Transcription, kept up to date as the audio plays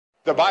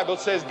The Bible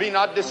says, be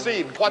not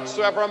deceived.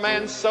 Whatsoever a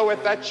man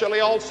soweth, that shall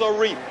he also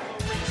reap. All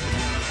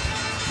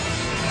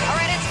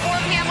right, it's 4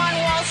 p.m. on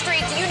Wall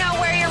Street. Do you know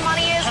where your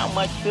money is? How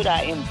much should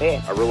I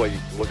invest? I really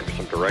looking for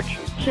some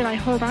direction. Should I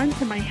hold on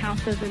to my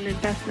house as an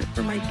investment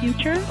for my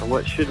future? Or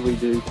what should we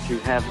do to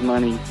have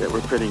money that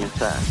we're putting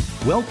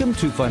aside? Welcome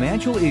to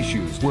Financial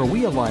Issues, where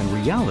we align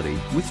reality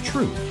with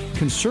truth.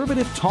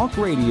 Conservative talk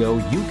radio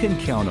you can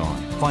count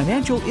on.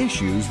 Financial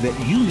issues that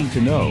you need to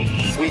know.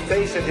 We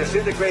face a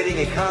disintegrating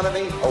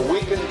economy, a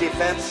weakened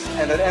defense,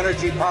 and an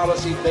energy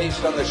policy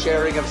based on the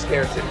sharing of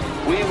scarcity.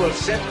 We will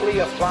simply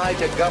apply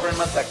to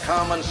government the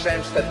common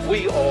sense that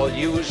we all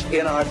use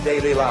in our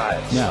daily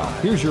lives. Now,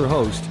 here's your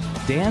host,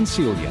 Dan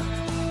Celia.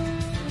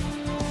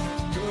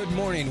 Good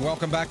morning.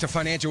 Welcome back to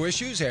Financial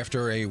Issues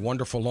after a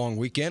wonderful long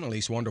weekend, at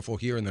least wonderful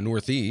here in the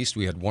Northeast.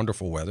 We had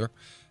wonderful weather.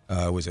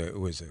 It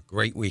was a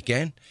great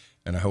weekend,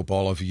 and I hope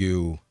all of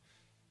you,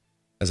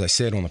 as I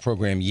said on the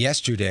program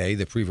yesterday,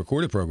 the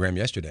pre-recorded program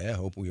yesterday, I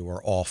hope we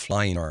were all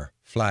flying our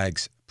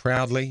flags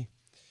proudly.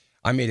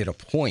 I made it a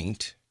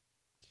point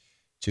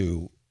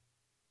to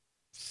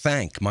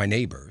thank my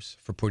neighbors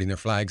for putting their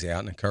flags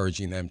out and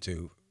encouraging them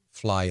to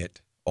fly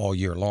it all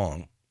year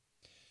long.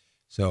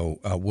 So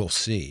we'll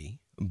see.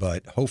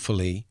 But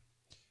hopefully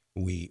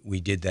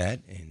we did that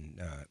in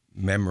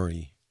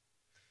memory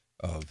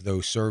of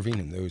those serving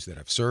and those that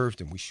have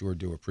served, and we sure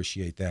do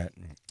appreciate that.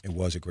 It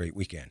was a great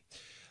weekend.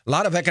 A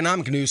lot of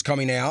economic news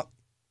coming out.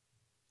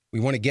 We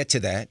want to get to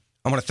that.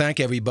 I want to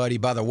thank everybody,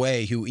 by the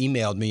way, who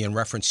emailed me in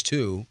reference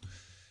to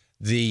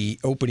the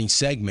opening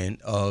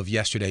segment of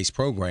yesterday's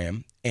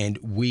program. And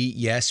we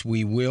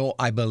will.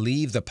 I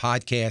believe the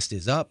podcast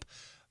is up,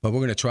 but we're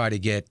going to try to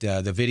get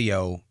the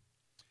video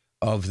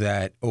of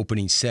that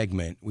opening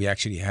segment. We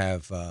actually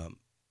have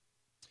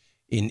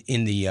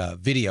in the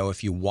video,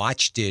 if you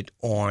watched it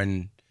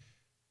on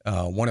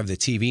one of the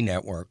TV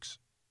networks,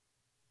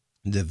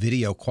 the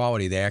video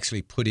quality, they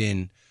actually put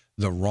in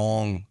the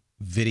wrong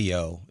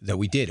video that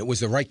we did. It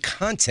was the right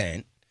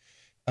content.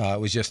 It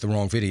was just the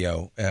wrong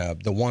video.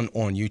 The one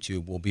on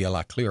YouTube will be a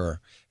lot clearer,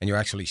 and you'll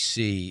actually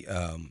see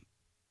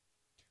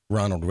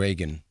Ronald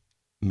Reagan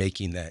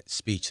making that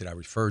speech that I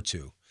referred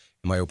to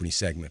in my opening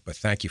segment. But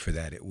thank you for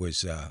that. It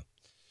was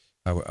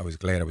I was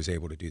glad I was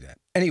able to do that.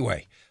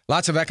 Anyway,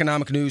 lots of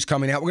economic news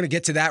coming out. We're going to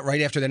get to that right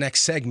after the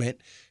next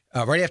segment.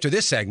 Right after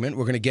this segment,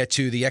 we're going to get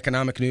to the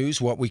economic news,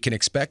 what we can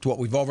expect, what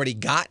we've already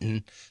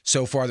gotten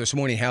so far this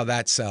morning, how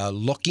that's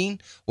looking,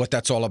 what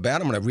that's all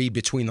about. I'm going to read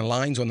between the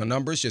lines on the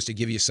numbers just to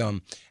give you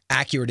some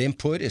accurate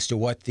input as to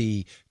what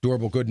the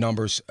durable good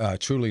numbers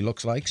truly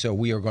looks like. So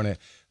we are going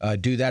to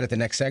do that at the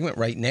next segment.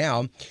 Right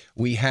now,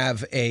 we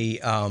have a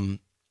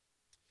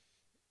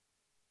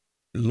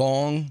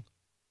long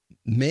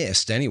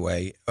missed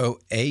anyway.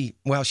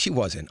 Well, she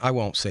wasn't. I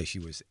won't say she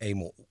was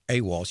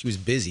AWOL. She was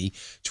busy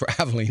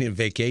traveling and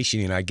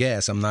vacationing, I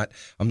guess. I'm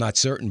not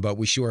certain, but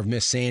we sure have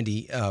missed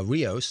Sandy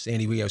Rios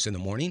in the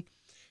morning.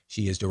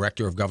 She is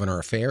Director of Governor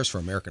Affairs for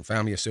American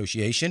Family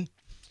Association,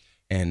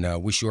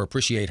 and we sure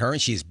appreciate her,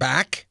 and she's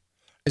back.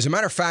 As a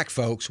matter of fact,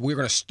 folks, we're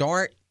going to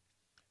start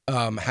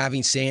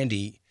having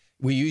Sandy.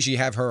 We used to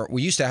have her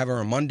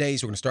on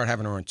Mondays. We're going to start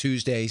having her on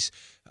Tuesdays.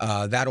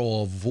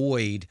 That'll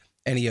avoid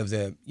any of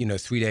the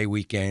 3-day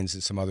weekends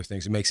and some other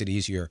things. It makes it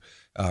easier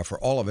for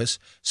all of us.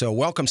 So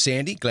welcome,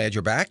 Sandy. Glad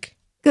you're back.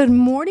 Good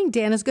morning,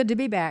 Dan. It's good to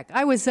be back.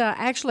 I was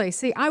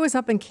I was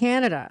up in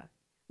Canada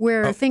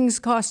where things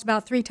cost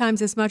about 3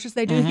 times as much as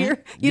they do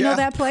here. You know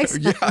that place?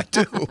 Yeah, I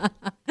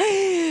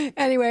do.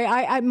 Anyway,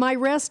 my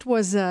rest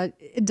was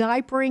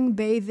diapering,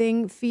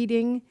 bathing,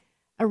 feeding,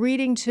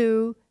 reading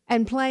to,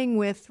 and playing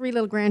with 3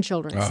 little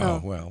grandchildren.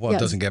 It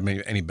doesn't get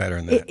any better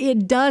than that.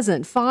 It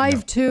doesn't.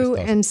 5, 2,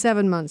 and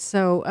 7 months.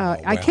 So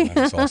I can't.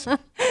 That's awesome.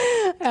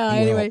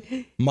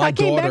 Anyway, I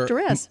came back to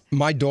rest.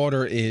 My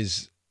daughter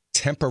is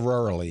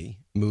temporarily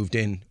moved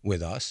in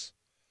with us,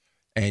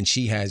 and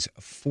she has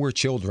 4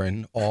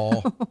 children,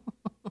 all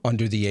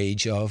under the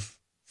age of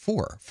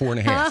 4 and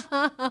a half.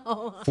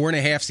 4 and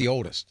a half's the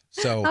oldest.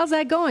 So how's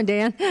that going,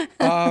 Dan?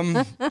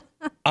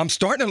 I'm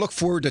starting to look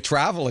forward to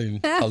traveling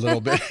a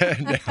little bit,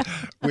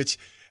 which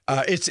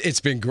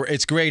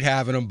it's great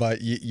having them,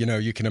 but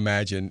you can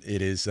imagine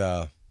it is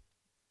a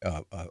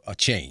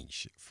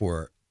change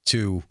for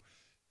 2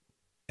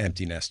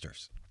 empty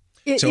nesters.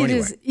 It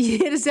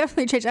is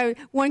definitely changed.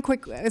 One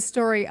quick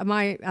story.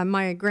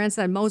 My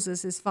grandson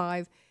Moses is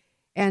 5.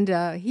 And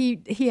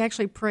he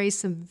actually prays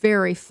some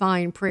very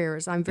fine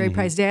prayers. I'm very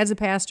proud. His dad's a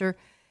pastor.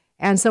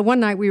 And so one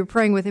night we were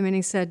praying with him, and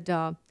he said,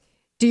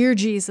 Dear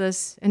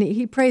Jesus, and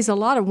he prays a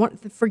lot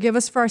of, forgive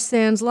us for our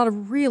sins, a lot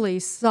of really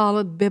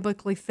solid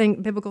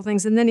biblical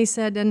things. And then he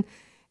said,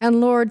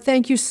 and Lord,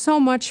 thank you so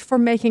much for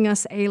making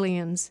us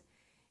aliens.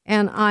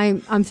 And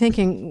I'm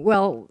thinking,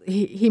 well,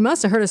 he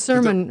must have heard a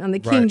sermon on the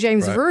King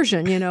James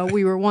Version,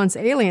 we were once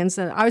aliens.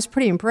 And I was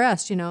pretty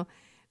impressed,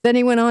 Then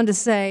he went on to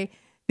say,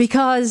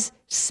 because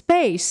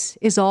space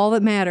is all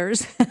that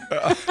matters. So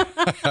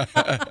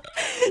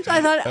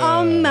I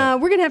thought,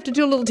 we're gonna have to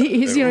do a little.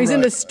 He's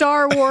into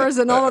Star Wars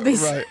and all of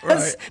these,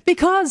 right.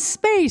 because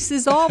space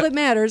is all that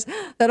matters.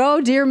 That,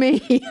 oh dear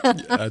me,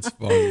 That's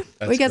fun.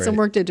 we got some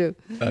work to do.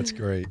 That's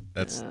great.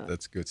 That's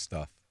good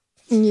stuff.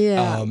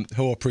 Yeah,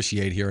 he'll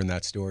appreciate hearing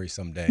that story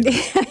someday.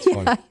 It's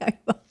fun. I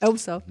hope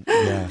so.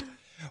 Yeah.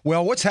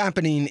 Well, what's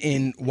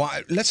happening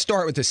let's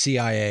start with the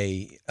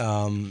CIA.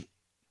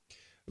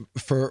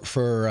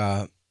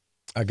 For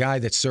a guy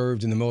that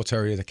served in the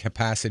military, the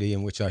capacity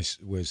in which I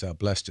was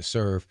blessed to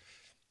serve,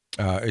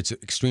 it's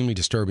extremely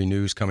disturbing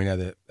news coming out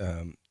of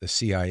the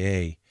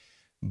CIA.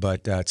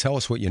 But tell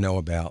us what you know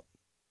about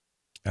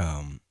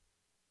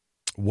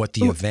what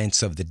the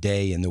events of the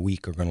day and the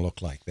week are going to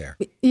look like there.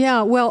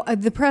 Yeah, well,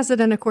 the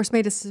president, of course,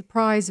 made a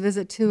surprise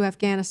visit to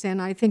Afghanistan.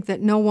 I think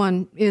that no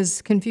one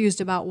is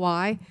confused about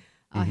why.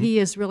 He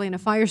is really in a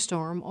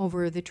firestorm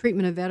over the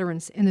treatment of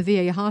veterans in the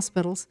VA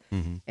hospitals.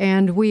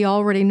 And we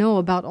already know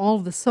about all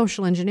of the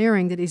social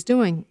engineering that he's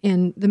doing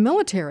in the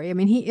military. I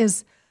mean, he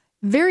is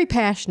very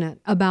passionate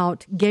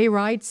about gay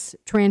rights,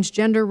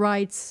 transgender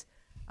rights,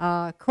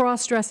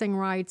 cross-dressing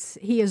rights.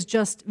 He is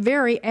just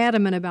very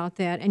adamant about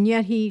that, and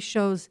yet he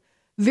shows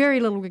very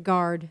little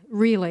regard,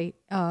 really,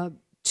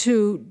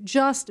 to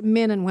just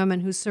men and women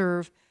who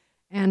serve,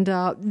 and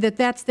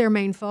that's their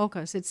main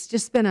focus. It's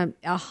just been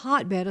a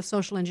hotbed of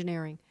social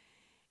engineering.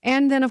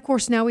 And then, of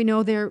course, now we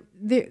know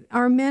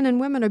our men and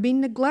women are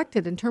being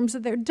neglected in terms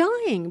of they're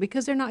dying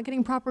because they're not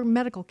getting proper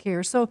medical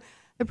care. So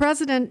the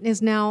president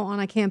is now on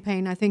a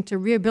campaign, I think, to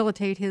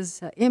rehabilitate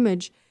his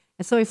image.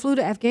 And so he flew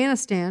to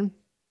Afghanistan.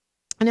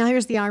 And now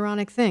here's the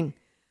ironic thing.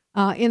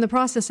 In the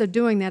process of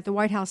doing that, the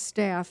White House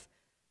staff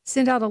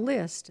sent out a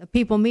list of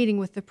people meeting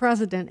with the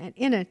president, and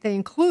in it they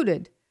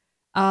included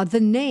the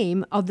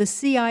name of the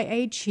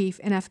CIA chief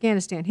in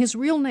Afghanistan, his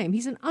real name.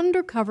 He's an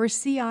undercover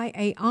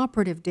CIA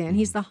operative, Dan.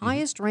 He's the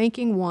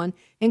highest-ranking one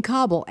in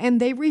Kabul,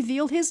 and they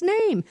revealed his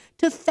name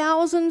to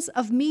thousands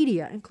of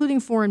media,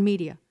 including foreign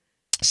media.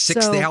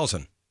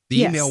 6,000.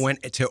 The email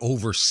went to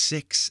over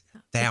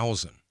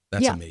 6,000.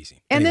 That's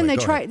amazing. And anyway,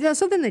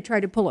 then they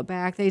tried to pull it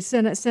back. They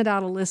sent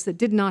out a list that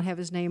did not have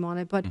his name on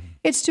it, but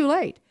it's too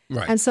late.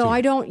 Right. And so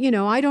I don't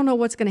know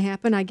what's going to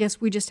happen. I guess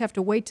we just have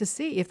to wait to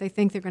see if they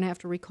think they're going to have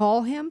to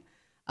recall him.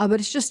 But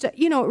it's just, it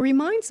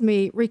reminds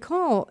me,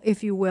 recall,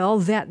 if you will,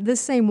 that this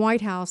same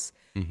White House,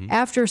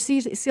 after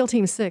SEAL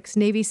Team 6,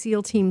 Navy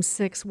SEAL Team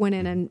 6 went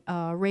in and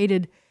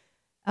raided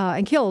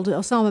and killed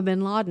Osama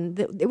bin Laden,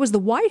 it was the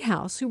White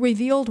House who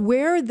revealed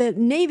where the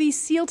Navy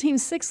SEAL Team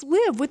 6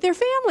 lived with their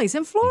families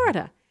in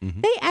Florida.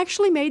 They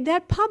actually made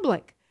that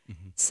public.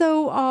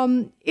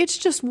 So it's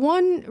just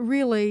one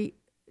really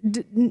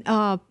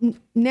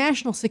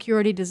national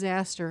security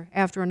disaster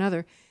after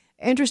another.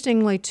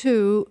 Interestingly,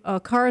 too,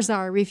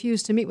 Karzai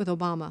refused to meet with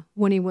Obama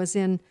when he was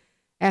in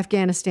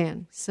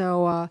Afghanistan.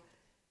 So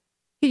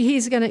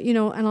he's going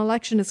to, an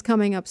election is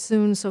coming up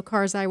soon, so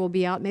Karzai will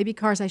be out. Maybe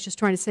Karzai's just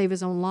trying to save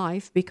his own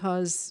life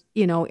because,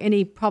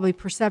 any probably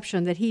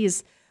perception that he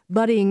is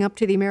buddying up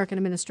to the American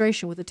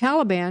administration with the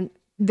Taliban,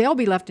 they'll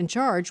be left in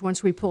charge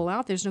once we pull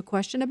out. There's no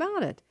question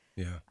about it.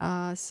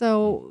 Yeah.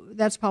 So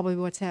that's probably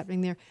what's happening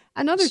there.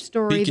 Another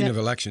story. Speaking of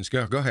elections,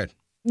 go ahead.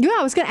 Yeah,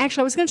 I was going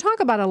to talk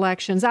about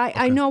elections.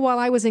 I know while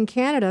I was in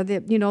Canada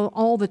that,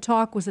 all the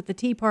talk was that the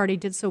Tea Party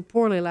did so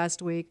poorly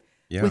last week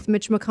with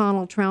Mitch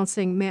McConnell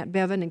trouncing Matt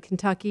Bevin in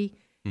Kentucky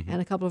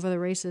and a couple of other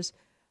races.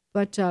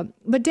 But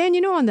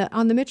Dan,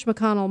 on the Mitch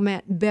McConnell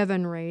Matt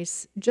Bevin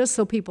race, just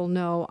so people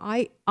know,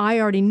 I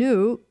already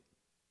knew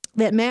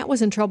that Matt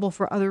was in trouble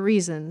for other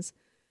reasons,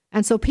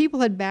 and so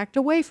people had backed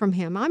away from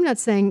him. I'm not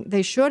saying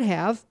they should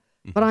have,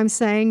 but I'm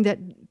saying that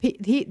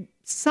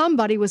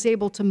somebody was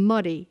able to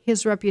muddy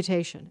his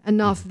reputation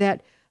enough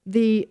that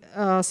the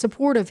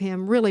support of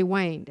him really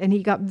waned, and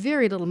he got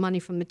very little money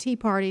from the Tea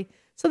Party.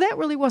 So that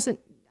really wasn't.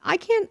 I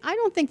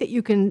don't think that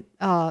you can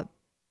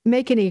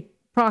make any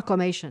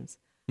proclamations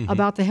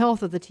about the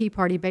health of the Tea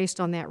Party based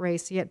on that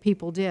race. Yet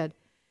people did.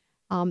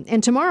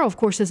 And tomorrow, of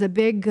course, is a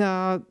big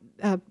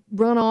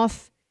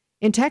runoff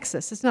in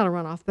Texas. It's not a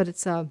runoff, but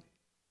it's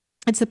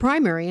a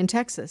primary in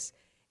Texas.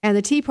 And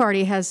the Tea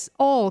Party has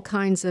all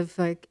kinds of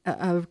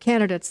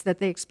candidates that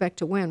they expect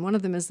to win. One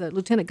of them is the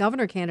lieutenant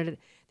governor candidate.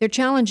 They're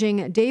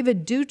challenging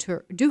David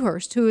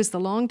Dewhurst, who is the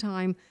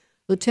longtime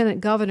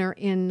lieutenant governor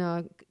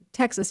in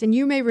Texas. And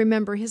you may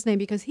remember his name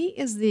because he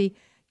is the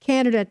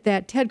candidate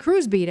that Ted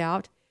Cruz beat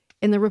out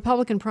in the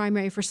Republican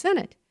primary for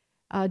Senate.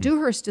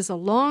 Dewhurst is a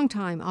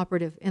longtime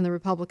operative in the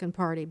Republican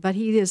Party, but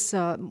he is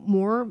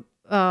more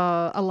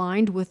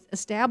aligned with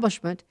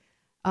establishment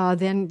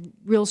than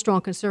real strong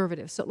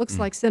conservatives. So it looks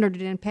like Senator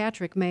Dan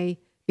Patrick may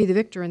be the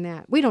victor in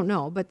that. We don't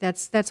know, but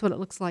that's what it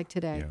looks like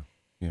today.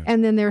 Yeah.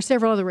 And then there are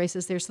several other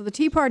races there. So the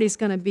Tea Party is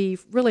going to be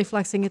really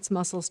flexing its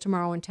muscles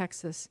tomorrow in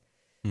Texas.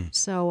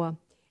 So,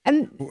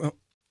 Well,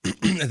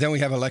 then we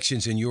have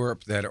elections in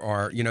Europe that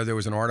are, there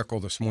was an article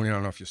this morning, I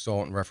don't know if you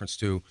saw it, in reference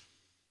to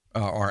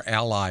our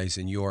allies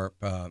in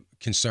Europe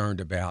concerned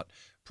about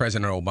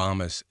President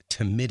Obama's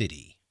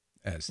timidity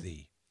as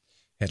the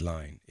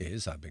headline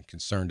is. I've been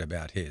concerned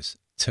about his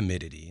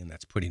timidity, and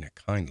that's putting it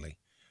kindly,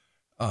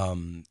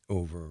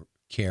 over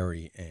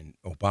Kerry and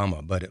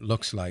Obama. But it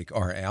looks like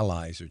our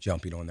allies are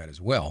jumping on that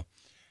as well.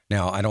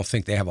 Now, I don't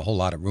think they have a whole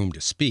lot of room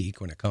to speak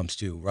when it comes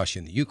to Russia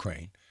and the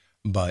Ukraine,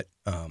 but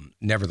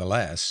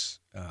nevertheless,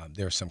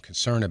 there's some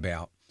concern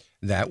about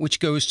that, which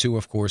goes to,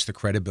 of course, the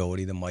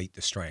credibility, the might,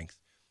 the strength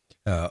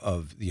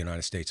of the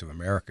United States of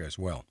America as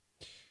well.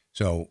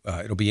 So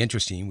it'll be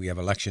interesting. We have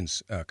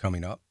elections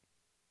coming up,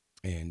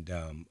 and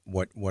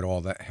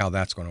how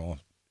that's going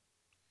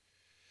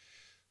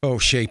to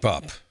shape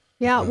up.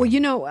 Yeah,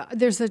 well,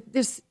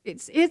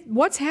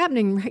 what's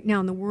happening right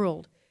now in the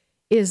world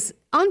is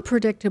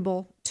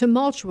unpredictable,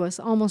 tumultuous,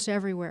 almost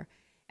everywhere.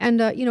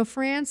 And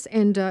France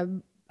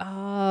and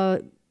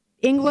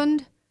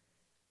England,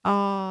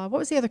 what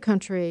was the other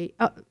country?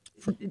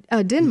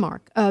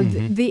 Denmark.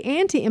 The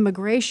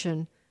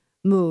anti-immigration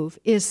move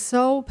is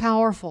so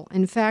powerful.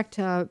 In fact,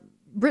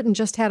 Britain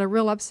just had a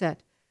real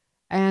upset.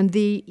 And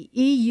the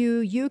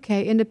EU-UK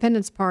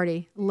Independence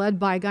Party, led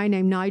by a guy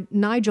named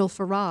Nigel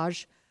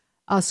Farage,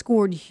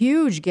 scored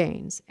huge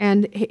gains.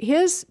 And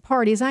his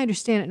party, as I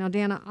understand it, now,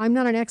 Dana, I'm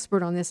not an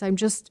expert on this. I'm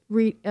just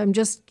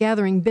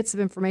gathering bits of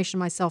information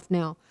myself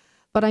now.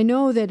 But I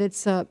know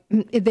that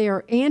they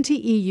are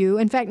anti-EU.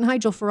 In fact,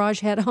 Nigel Farage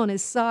had on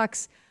his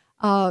socks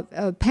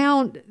the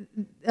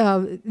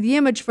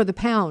image for the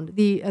pound,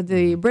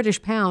 the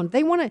British pound.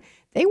 They want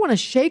to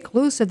shake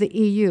loose of the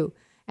EU,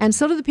 and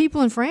so do the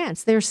people in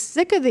France. They're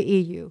sick of the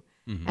EU,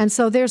 and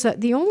so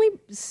the only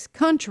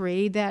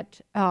country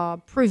that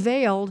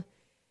prevailed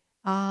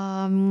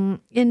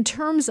in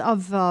terms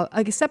of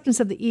acceptance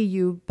of the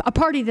EU. A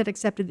party that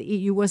accepted the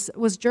EU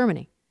was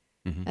Germany,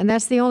 and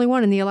that's the only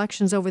one in the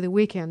elections over the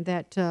weekend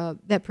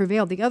that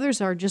prevailed. The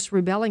others are just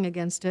rebelling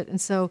against it,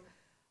 and so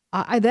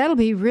that'll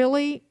be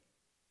really.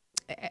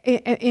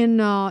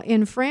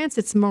 In France,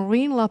 it's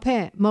Marine Le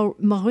Pen.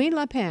 Marine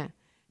Le Pen.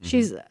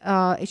 She's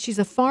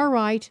a far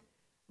right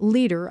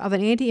leader of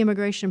an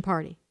anti-immigration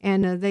party,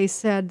 and they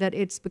said that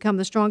it's become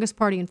the strongest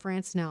party in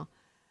France now.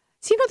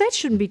 So that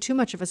shouldn't be too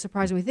much of a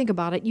surprise when we think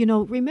about it.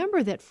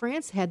 Remember that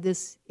France had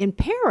this in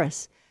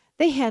Paris.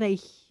 They had a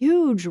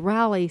huge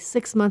rally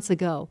 6 months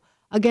ago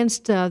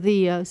against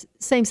the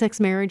same-sex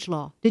marriage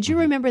law. Did you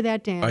remember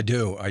that, Dan? I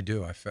do. I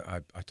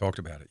talked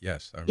about it.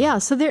 Yes. Yeah.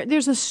 So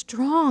there's a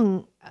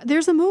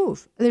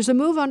move. There's a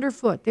move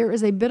underfoot. There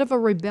is a bit of a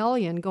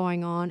rebellion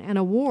going on and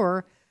a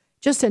war,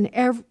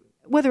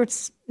 whether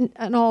it's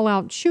an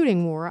all-out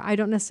shooting war, I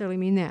don't necessarily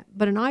mean that,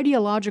 but an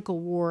ideological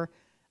war.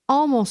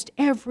 Almost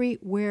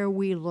everywhere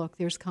we look,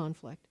 there's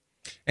conflict.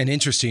 And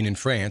interesting in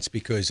France,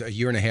 because a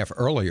year and a half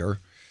earlier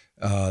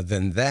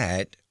than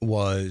that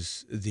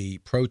was the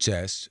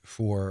protest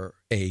for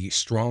a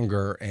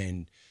stronger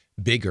and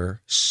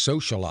bigger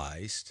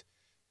socialized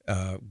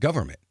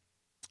government.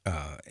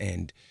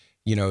 And,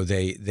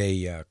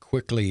 they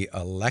quickly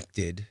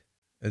elected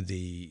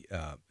the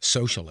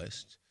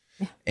socialists.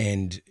 Yeah.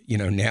 And,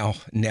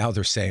 now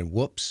they're saying,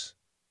 whoops.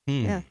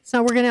 Yeah, it's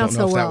not working out so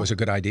well. I don't know if that was a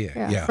good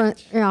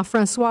idea.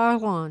 Francois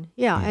Hollande.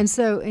 Yeah,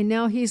 and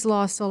now he's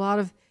lost a lot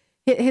of.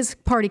 His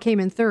party came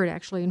in third,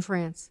 actually, in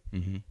France.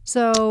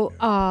 So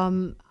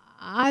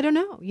I don't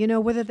know,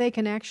 whether they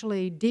can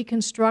actually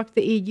deconstruct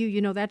the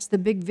EU. That's the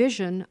big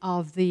vision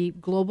of the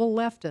global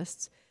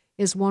leftists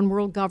is one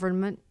world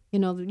government,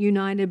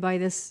 united by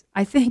this.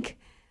 I think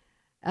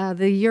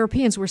the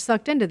Europeans were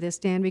sucked into this,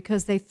 Dan,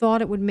 because they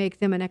thought it would make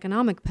them an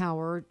economic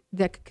power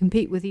that could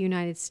compete with the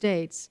United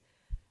States.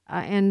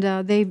 And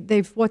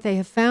what they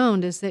have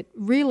found is that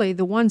really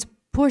the ones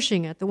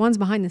pushing it, the ones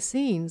behind the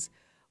scenes,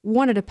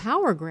 wanted a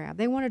power grab.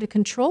 They wanted to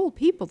control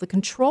people. The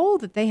control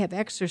that they have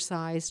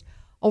exercised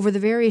over the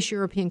various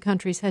European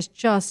countries has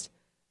just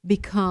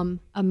become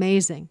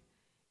amazing.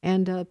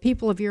 And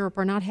people of Europe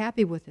are not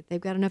happy with it.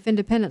 They've got enough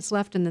independence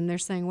left in them. They're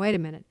saying, wait a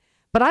minute.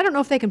 But I don't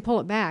know if they can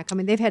pull it back. I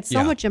mean, they've had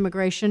so much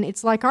immigration.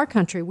 It's like our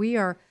country. We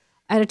are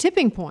at a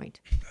tipping point.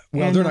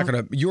 Well, they're not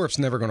going to. Europe's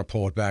never going to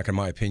pull it back, in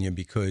my opinion,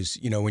 because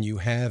when you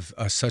have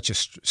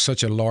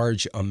such a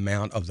large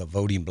amount of the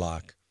voting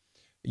bloc,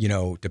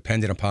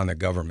 dependent upon the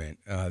government,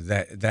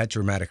 that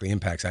dramatically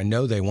impacts. I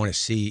know they want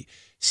to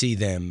see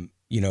them,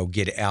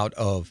 get out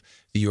of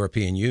the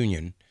European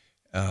Union.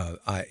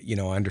 I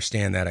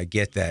understand that. I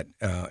get that,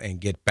 and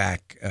get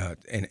back,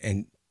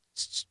 and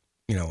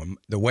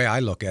the way I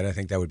look at it, I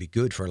think that would be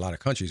good for a lot of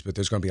countries, but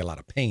there's going to be a lot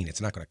of pain.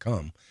 It's not going to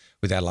come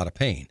without a lot of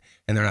pain.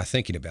 And they're not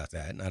thinking about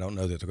that. And I don't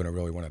know that they're going to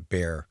really want to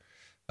bear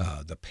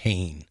the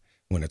pain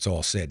when it's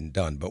all said and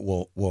done. But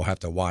we'll have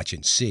to watch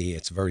and see.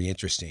 It's very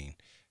interesting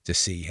to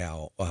see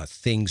how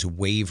things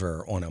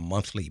waver on a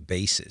monthly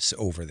basis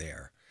over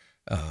there.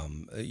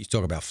 You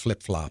talk about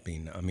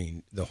flip-flopping. I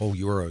mean, the whole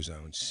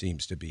Eurozone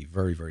seems to be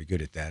very, very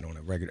good at that on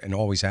a regular, and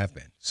always have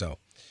been. So.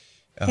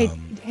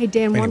 Hey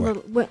Dan, anyway,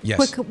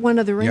 one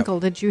other wrinkle.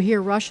 Yep. Did you hear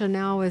Russia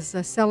now is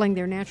selling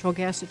their natural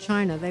gas to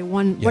China? They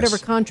won whatever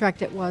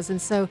contract it was, and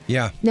so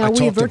now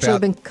we've virtually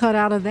been cut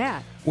out of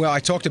that. Well, I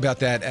talked about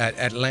that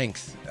at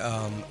length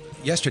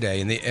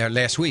yesterday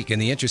last week,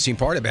 and the interesting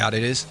part about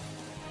it is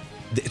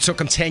It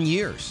took him 10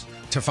 years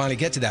to finally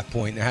get to that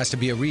point. There has to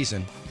be a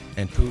reason.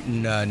 And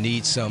Putin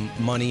needs some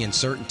money and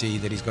certainty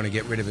that he's going to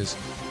get rid of his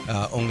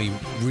only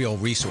real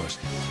resource.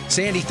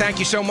 Sandy, thank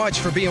you so much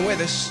for being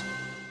with us.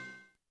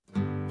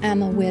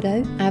 I'm a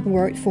widow. I've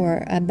worked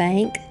for a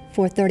bank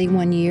for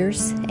 31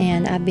 years,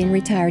 and I've been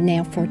retired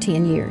now for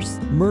 10 years.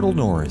 Myrtle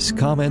Norris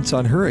comments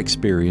on her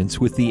experience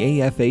with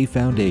the AFA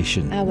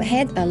Foundation. I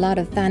had a lot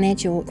of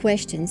financial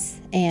questions,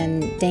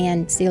 and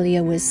Dan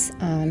Celia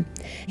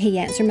he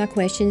answered my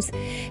questions,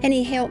 and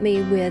he helped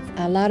me with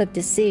a lot of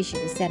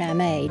decisions that I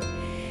made.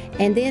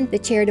 And then the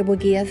charitable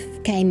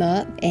gift came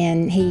up,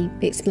 and he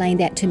explained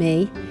that to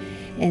me.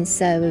 And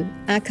so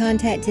I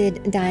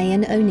contacted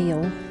Diane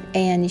O'Neill,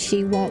 and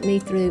she walked me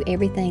through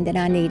everything that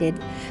I needed.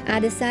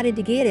 I decided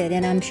to get it,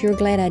 and I'm sure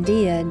glad I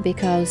did,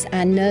 because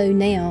I know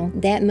now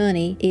that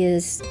money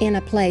is in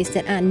a place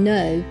that I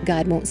know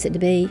God wants it to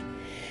be,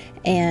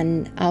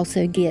 and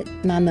also get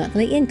my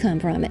monthly income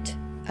from it.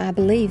 I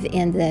believe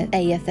in the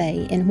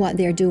AFA and what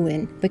they're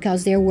doing,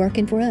 because they're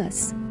working for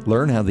us.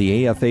 Learn how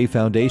the AFA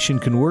Foundation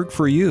can work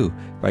for you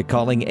by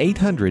calling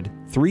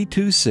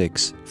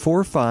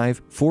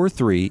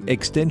 800-326-4543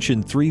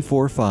 extension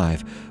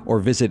 345 or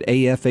visit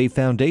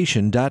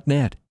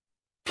afafoundation.net.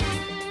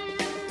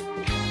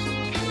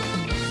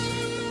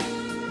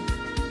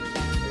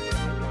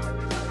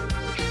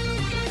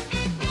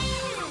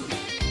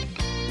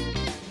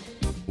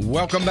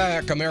 Welcome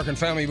back, American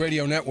Family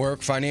Radio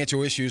Network,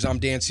 Financial Issues. I'm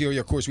Dan Celia.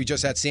 Of course, we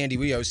just had Sandy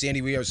Rios.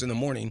 Sandy Rios in the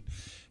morning.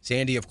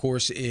 Sandy, of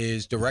course,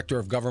 is Director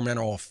of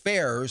Governmental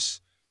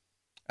Affairs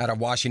out of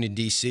Washington,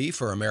 D.C.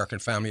 for American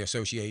Family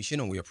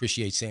Association, and we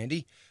appreciate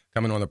Sandy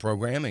coming on the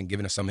program and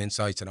giving us some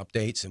insights and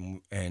updates.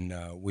 And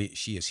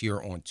she is here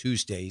on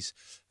Tuesdays,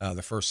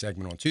 the first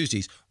segment on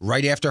Tuesdays,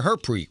 right after her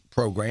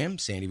program,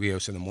 Sandy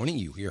Rios in the morning.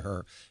 You hear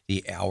her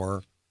the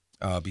hour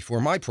before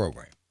my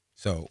program.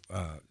 So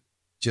I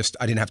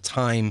didn't have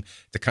time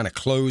to kind of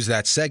close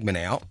that segment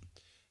out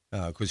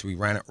because we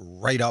ran it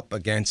right up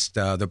against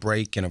the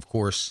break. And, of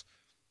course,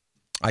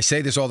 I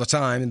say this all the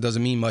time. It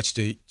doesn't mean much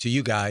to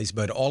you guys,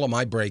 but all of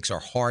my breaks are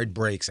hard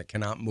breaks. I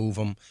cannot move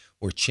them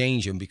or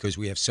change them because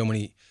we have so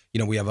many,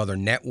 we have other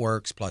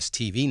networks plus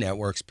TV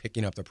networks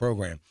picking up the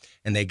program.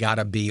 And they got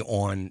to be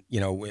on,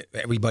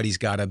 everybody's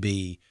got to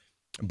be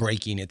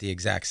breaking at the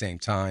exact same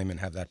time and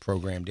have that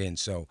programmed in.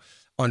 So,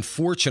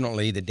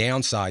 unfortunately, the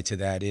downside to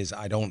that is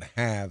I don't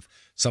have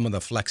some of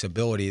the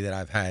flexibility that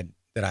I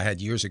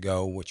had years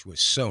ago, which was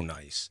so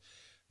nice,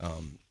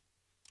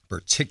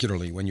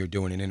 particularly when you're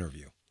doing an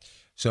interview.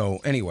 So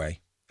anyway,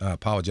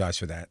 apologize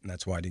for that, and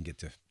that's why I didn't get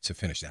to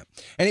finish that.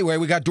 Anyway,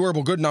 we got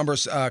durable good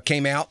numbers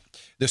came out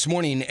this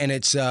morning, and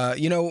it's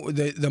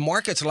the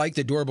markets like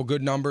the durable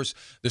good numbers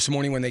this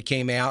morning when they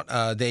came out.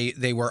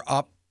 They were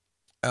up.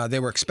 They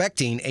were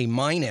expecting a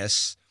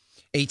minus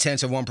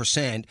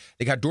 0.8%.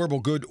 They got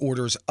durable good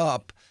orders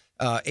up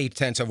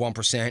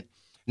 0.8%.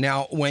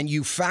 Now, when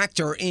you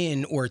factor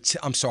in,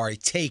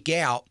 take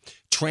out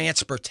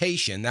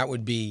transportation, that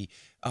would be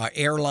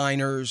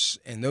airliners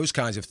and those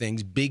kinds of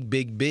things, big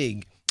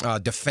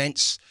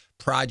defense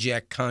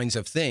project kinds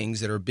of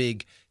things that are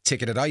big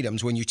ticketed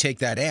items. When you take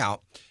that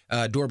out,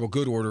 durable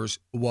good orders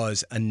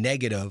was a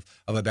negative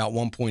of about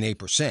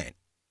 1.8%.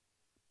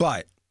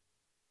 But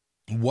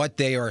what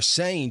they are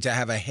saying to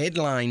have a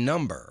headline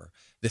number,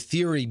 the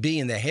theory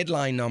being the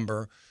headline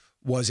number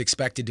was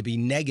expected to be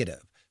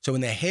negative. So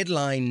when the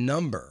headline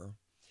number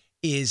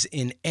is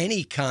in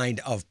any kind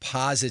of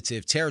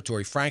positive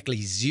territory,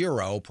 frankly,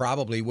 zero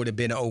probably would have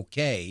been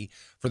okay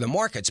for the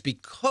markets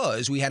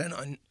because we had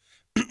an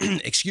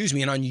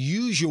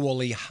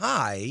unusually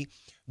high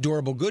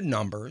durable good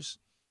numbers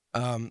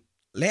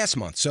last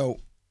month. So,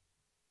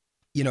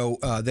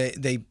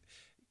 the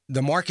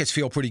markets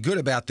feel pretty good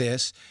about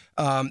this.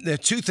 The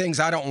two things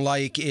I don't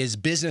like is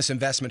business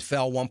investment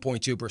fell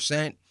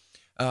 1.2%.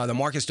 The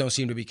markets don't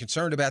seem to be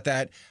concerned about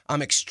that.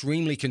 I'm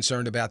extremely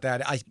concerned about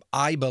that.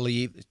 I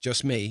believe,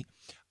 just me,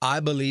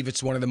 I believe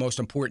it's one of the most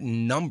important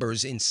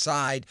numbers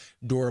inside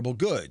durable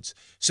goods.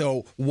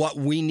 So what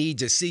we need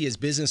to see is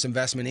business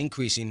investment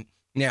increasing.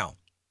 Now,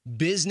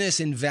 business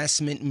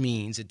investment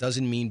it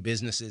doesn't mean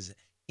businesses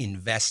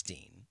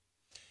investing.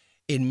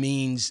 It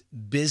means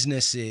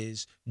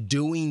businesses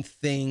doing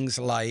things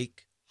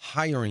like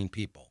hiring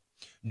people,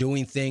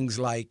 doing things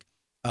like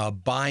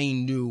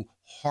buying new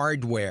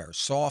hardware,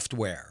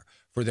 software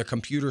for their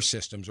computer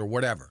systems or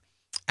whatever,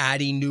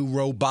 adding new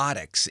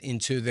robotics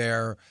into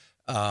their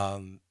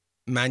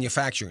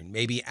manufacturing,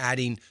 maybe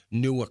adding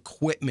new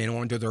equipment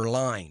onto their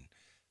line,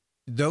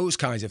 those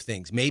kinds of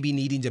things, maybe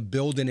needing to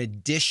build an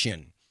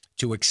addition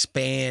to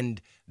expand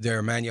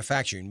their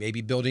manufacturing,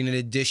 maybe building an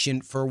addition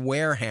for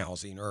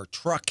warehousing or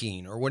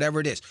trucking or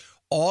whatever it is.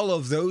 All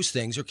of those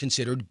things are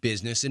considered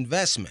business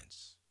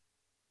investments.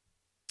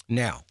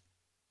 Now,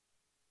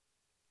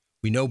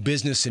 we know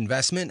business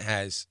investment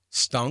has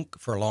stunk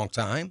for a long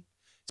time.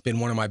 It's been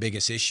one of my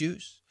biggest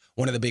issues.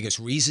 One of the biggest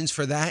reasons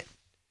for that,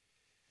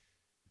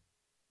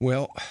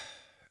 well,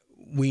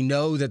 we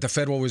know that the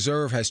Federal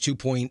Reserve has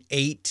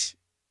 $2.8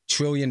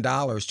 trillion,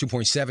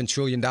 $2.7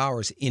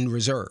 trillion in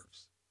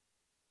reserves.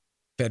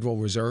 Federal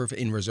Reserve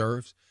in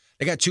reserves.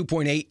 They got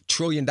 $2.8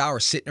 trillion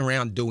sitting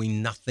around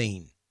doing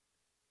nothing.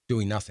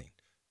 Doing nothing.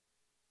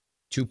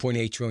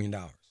 $2.8 trillion.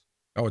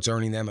 Oh, it's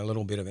earning them a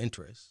little bit of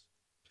interest.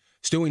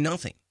 It's doing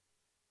nothing.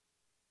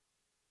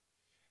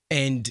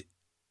 And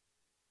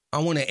I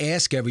want to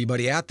ask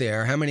everybody out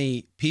there, how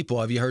many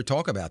people have you heard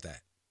talk about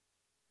that?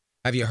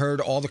 Have you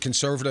heard all the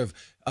conservative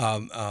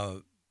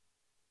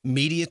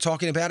media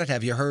talking about it?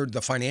 Have you heard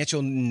the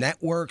financial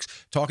networks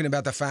talking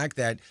about the fact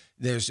that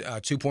there's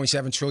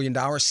 $2.7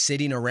 trillion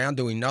sitting around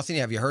doing nothing?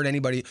 Have you heard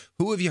anybody?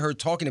 Who have you heard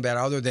talking about it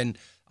other than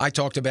I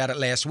talked about it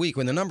last week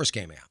when the numbers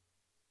came out?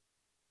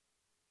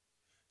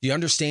 Do you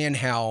understand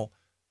how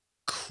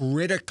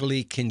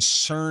critically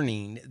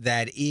concerning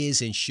that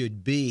is and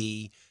should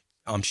be?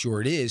 I'm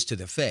sure it is to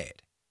the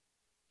Fed.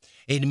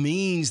 It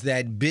means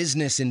that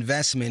business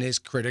investment is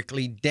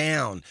critically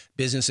down.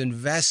 Business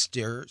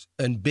investors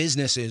and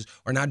businesses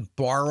are not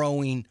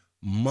borrowing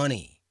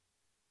money.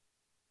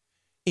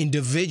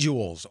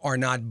 Individuals are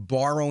not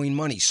borrowing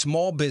money.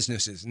 Small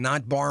businesses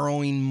not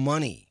borrowing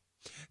money.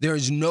 There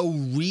is no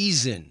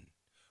reason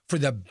for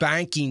the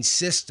banking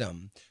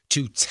system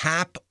to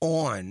tap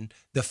on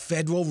the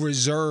Federal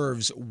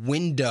Reserve's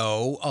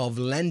window of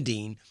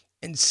lending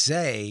and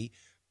say,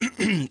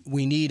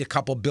 we need a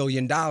couple $1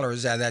 billion out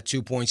of that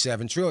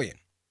 $2.7 trillion.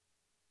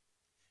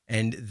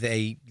 And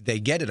they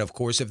get it, of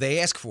course, if they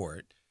ask for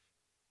it.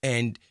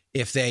 And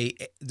if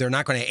they're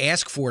not going to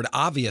ask for it,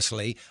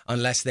 obviously,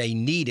 unless they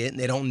need it, and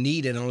they don't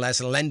need it unless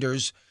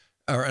lenders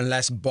or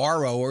unless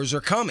borrowers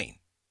are coming.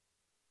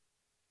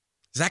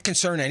 Does that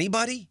concern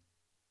anybody?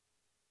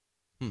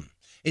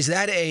 Is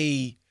that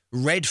a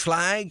red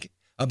flag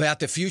about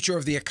the future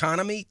of the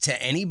economy to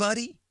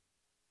anybody?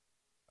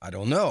 I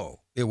don't know.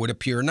 It would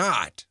appear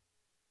not.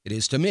 It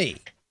is to me.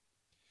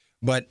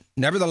 But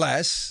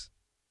nevertheless,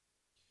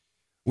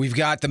 we've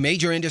got the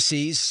major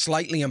indices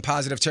slightly in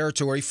positive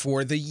territory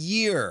for the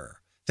year.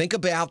 Think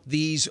about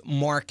these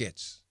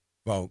markets,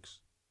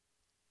 folks.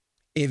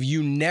 If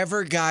you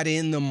never got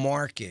in the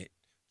market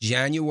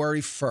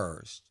January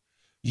 1st,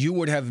 you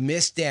would have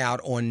missed out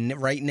on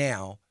right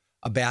now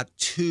about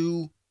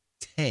 0.2%.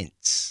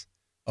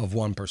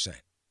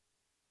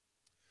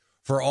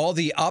 For all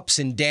the ups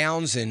and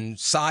downs and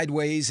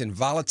sideways and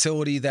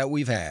volatility that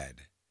we've had,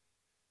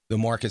 the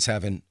markets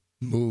haven't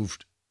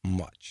moved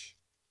much.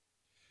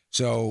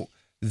 So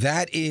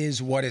that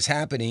is what is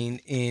happening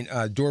in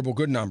durable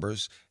good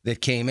numbers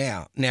that came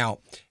out. Now,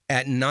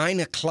 at 9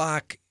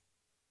 o'clock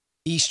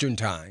Eastern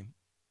time,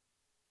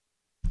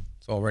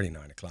 it's already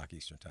 9 o'clock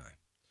Eastern time.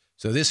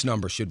 So this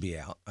number should be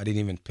out. I didn't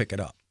even pick it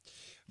up.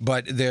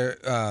 But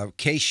their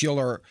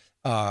Case-Shiller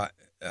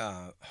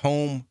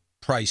home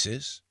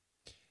prices,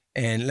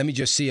 and let me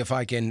just see if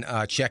I can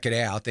check it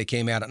out. They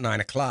came out at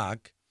 9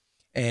 o'clock.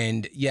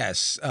 And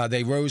yes,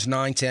 they rose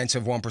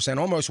 0.9%,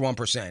 almost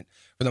 1%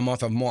 for the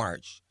month of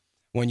March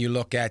when you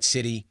look at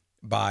city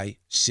by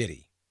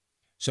city.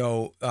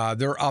 So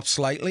they're up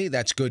slightly.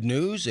 That's good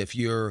news. If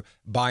you're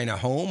buying a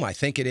home, I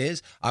think it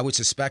is. I would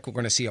suspect we're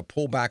going to see a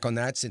pullback on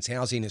that since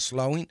housing is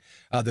slowing.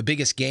 The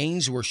biggest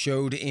gains were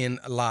showed in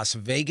Las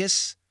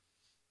Vegas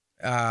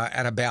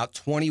at about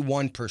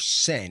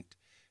 21%.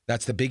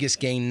 That's the biggest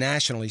gain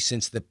nationally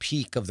since the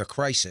peak of the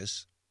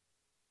crisis.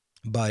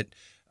 But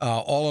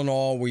all in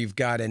all, we've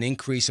got an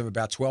increase of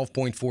about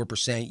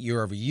 12.4%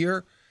 year over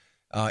year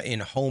in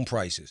home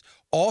prices.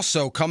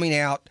 Also coming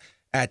out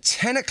at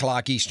 10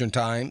 o'clock Eastern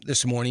time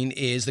this morning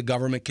is the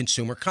government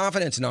consumer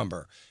confidence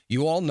number.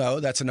 You all know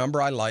that's a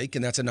number I like,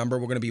 and that's a number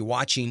we're going to be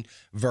watching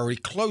very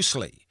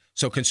closely.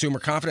 So consumer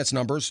confidence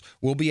numbers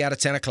will be out at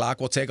 10 o'clock.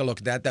 We'll take a look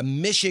at that. The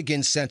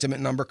Michigan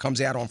sentiment number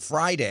comes out on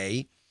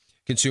Friday,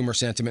 consumer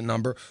sentiment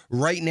number.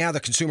 Right now, the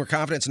consumer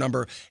confidence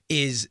number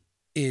is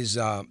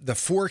the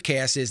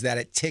forecast is that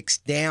it ticks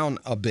down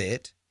a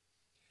bit.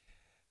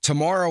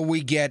 Tomorrow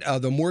we get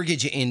the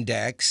mortgage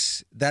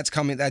index. That's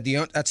coming.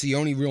 That's the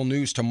only real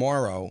news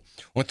tomorrow.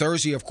 On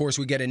Thursday, of course,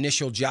 we get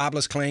initial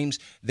jobless claims.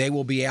 They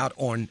will be out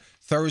on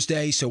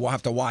Thursday, so we'll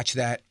have to watch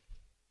that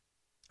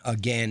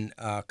again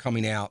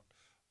coming out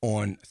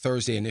on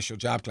Thursday, initial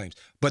job claims.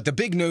 But the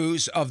big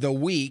news of the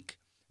week,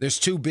 there's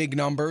two big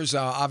numbers.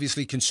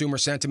 Obviously, consumer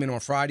sentiment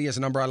on Friday is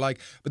a number I like.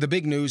 But the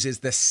big news is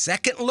the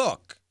second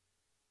look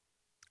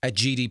at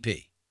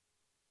GDP.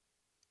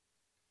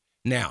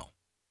 Now,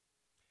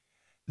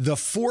 the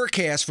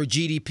forecast for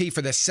GDP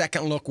for the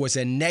second look was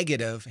a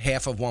negative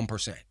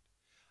 0.5%.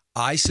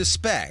 I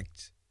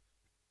suspect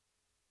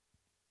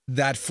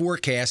that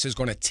forecast is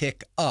going to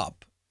tick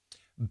up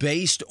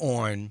based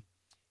on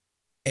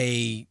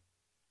the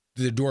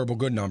durable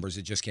good numbers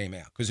that just came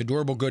out, because the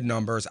durable good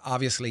numbers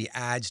obviously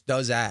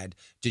does add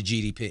to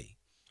GDP.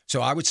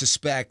 So I would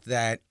suspect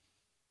that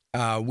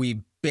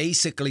we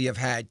basically have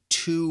had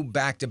two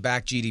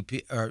back-to-back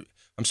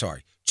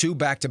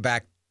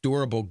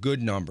durable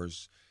good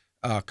numbers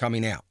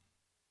coming out.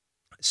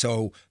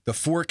 So the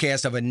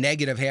forecast of a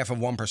negative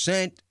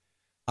 0.5%,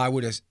 I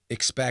would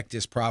expect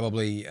is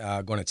probably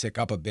going to tick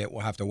up a bit.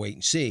 We'll have to wait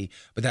and see.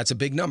 But that's a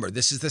big number.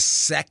 This is the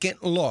second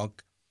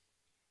look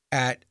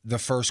at the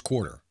first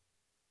quarter.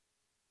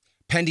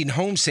 Pending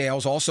home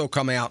sales also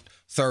come out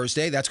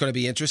Thursday. That's going to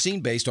be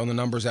interesting based on the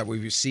numbers that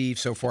we've received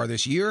so far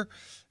this year.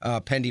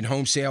 Pending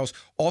home sales.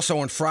 Also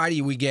on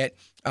Friday, we get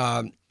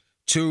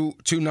two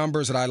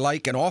numbers that I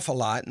like an awful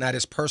lot, and that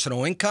is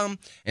personal income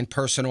and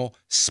personal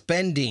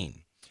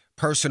spending.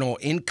 Personal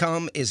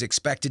income is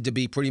expected to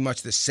be pretty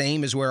much the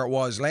same as where it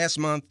was last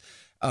month.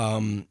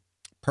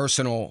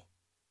 Personal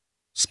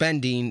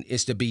spending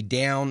is to be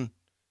down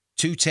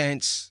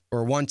 0.2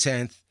 or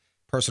 0.1.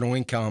 Personal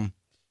income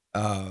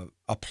a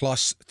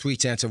plus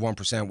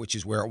 0.3%, which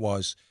is where it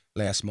was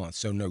last month.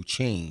 So no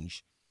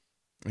change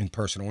in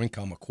personal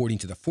income according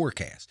to the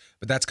forecast.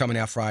 But that's coming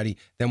out Friday.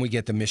 Then we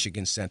get the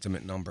Michigan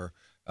sentiment number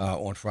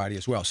on Friday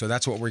as well. So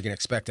that's what we're going to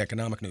expect,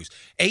 economic news.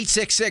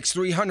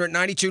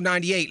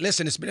 866-300-9298.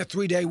 Listen, it's been a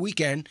 3-day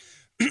weekend.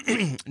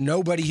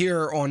 Nobody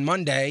here on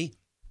Monday.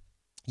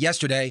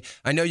 Yesterday,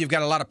 I know you've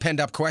got a lot of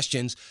pent-up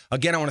questions.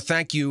 Again, I want to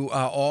thank you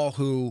all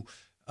who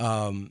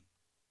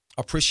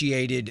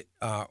appreciated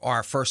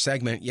our first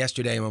segment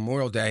yesterday,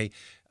 Memorial Day.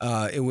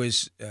 It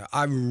was,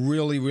 I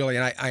really,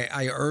 and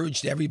I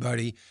urged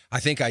everybody, I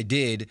think I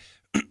did,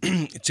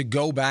 to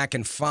go back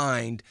and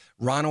find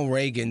Ronald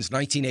Reagan's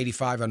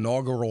 1985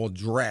 inaugural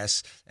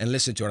address and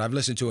listen to it. I've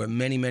listened to it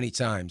many, many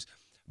times.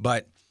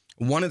 But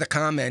one of the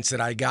comments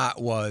that I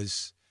got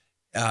was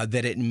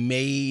that it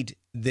made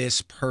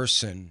this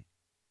person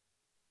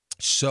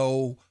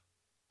so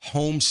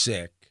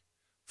homesick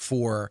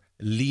for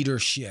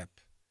leadership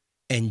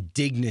and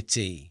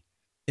dignity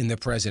in the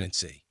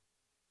presidency.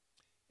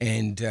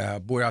 And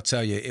boy, I'll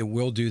tell you, it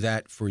will do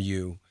that for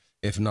you,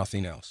 if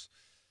nothing else.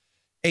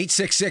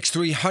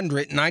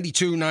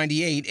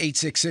 866-300-9298,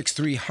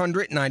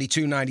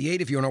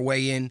 866-300-9298. If you want to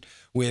weigh in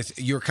with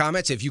your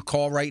comments, if you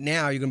call right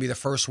now, you're going to be the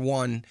first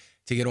one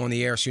to get on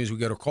the air as soon as we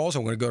go to calls.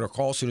 I'm going to go to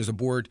calls as soon as the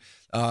board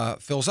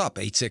fills up.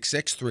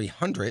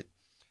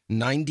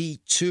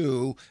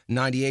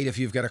 866-300-9298. If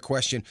you've got a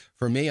question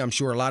for me, I'm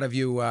sure a lot of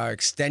you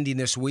extending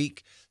this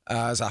week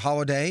as a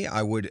holiday,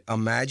 I would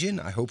imagine.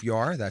 I hope you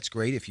are. That's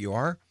great if you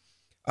are.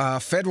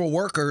 Federal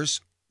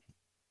workers...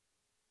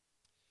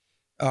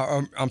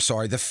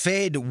 the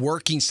Fed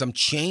working some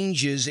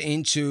changes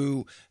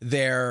into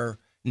their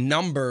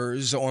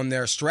numbers on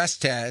their stress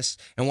tests.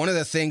 And one of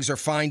the things they're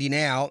finding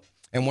out,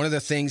 and one of the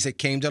things that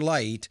came to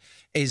light,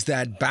 is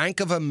that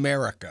Bank of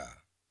America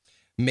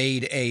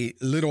made a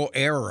little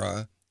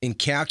error in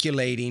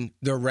calculating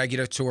their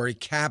regulatory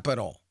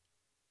capital.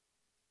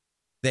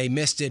 They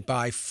missed it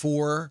by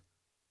 $4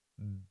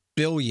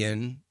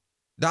 billion.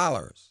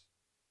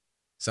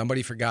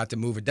 Somebody forgot to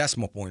move a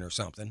decimal point or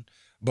something.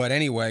 But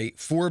anyway,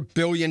 $4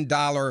 billion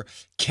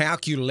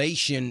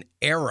calculation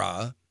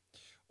error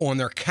on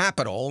their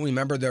capital.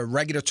 Remember, the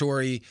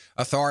regulatory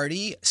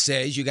authority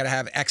says you got to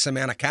have X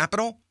amount of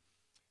capital,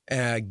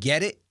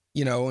 get it,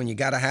 and you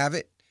got to have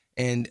it.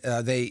 And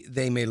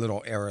they made a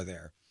little error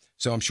there.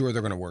 So I'm sure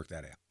they're going to work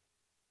that out.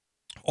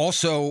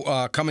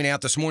 Also, coming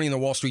out this morning in the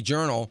Wall Street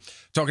Journal,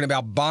 talking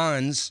about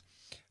bonds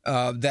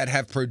that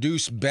have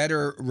produced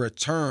better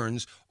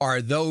returns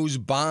are those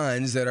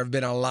bonds that have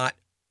been a lot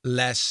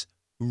less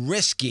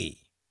risky.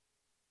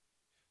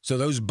 So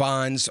those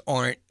bonds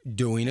aren't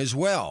doing as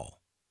well.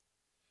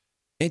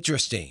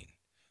 Interesting.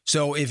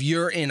 So if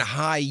you're in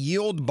high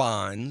yield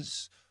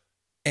bonds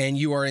and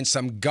you are in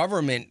some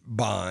government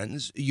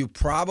bonds, you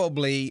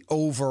probably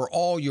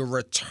overall your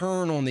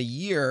return on the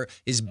year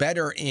is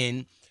better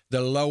in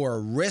the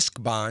lower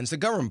risk bonds, the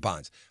government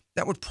bonds.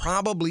 That would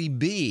probably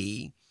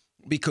be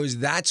because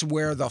that's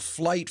where the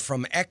flight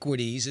from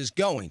equities is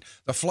going.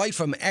 The flight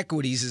from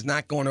equities is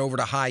not going over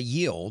to high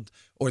yield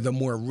or the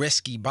more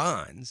risky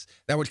bonds.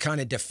 That would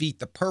kind of defeat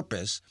the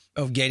purpose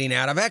of getting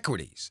out of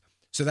equities.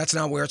 So that's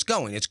not where it's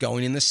going. It's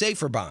going in the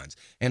safer bonds.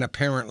 And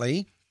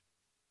apparently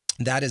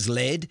that has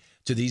led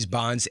to these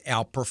bonds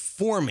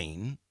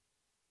outperforming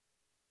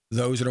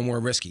those that are more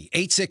risky.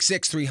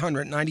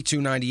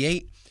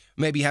 866-300-9298.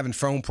 Maybe having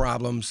phone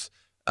problems.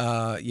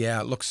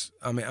 It looks,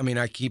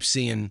 I keep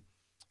seeing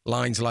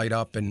lines light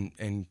up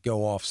and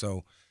go off.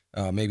 So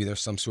maybe there's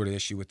some sort of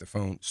issue with the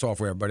phone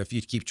software. But if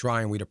you keep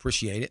trying, we'd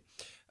appreciate it.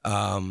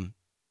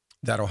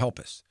 That'll help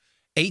us.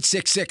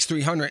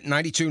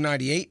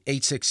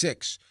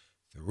 866-300-9298.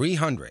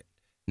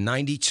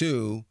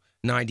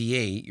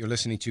 866-300-9298. You're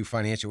listening to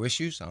Financial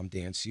Issues. I'm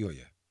Dan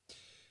Celia.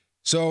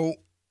 So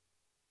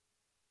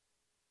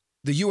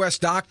the U.S.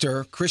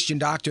 doctor, Christian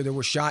doctor that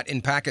was shot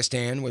in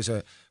Pakistan was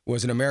an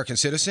American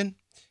citizen.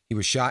 He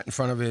was shot in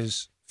front of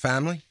his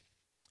family.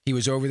 He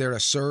was over there to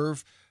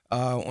serve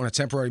on a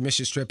temporary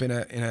mission trip in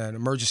an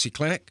emergency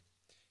clinic.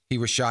 He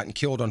was shot and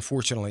killed,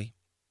 unfortunately.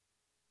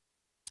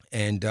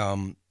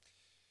 And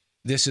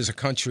this is a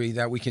country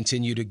that we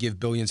continue to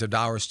give billions of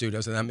dollars to.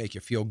 Doesn't that make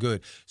you feel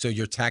good? So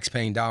your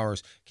tax-paying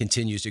dollars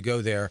continues to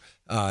go there.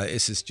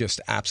 This is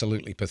just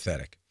absolutely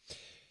pathetic.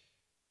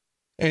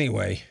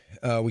 Anyway,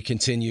 we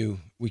continue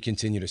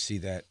to see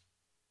that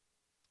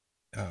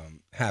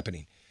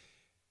happening.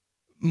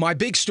 My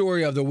big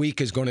story of the week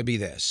is going to be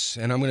this,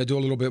 and I'm going to do a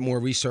little bit more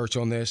research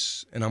on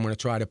this, and I'm going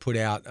to try to put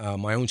out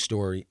my own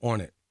story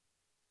on it.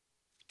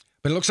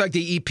 But it looks like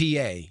the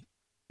EPA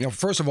Now,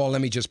 first of all,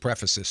 let me just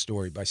preface this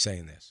story by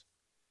saying this.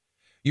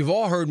 You've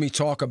all heard me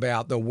talk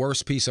about the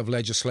worst piece of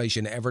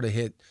legislation ever to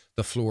hit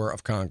the floor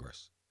of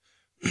Congress.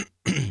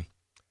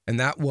 And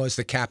that was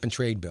the cap and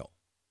trade bill.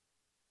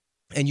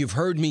 And you've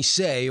heard me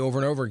say over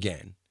and over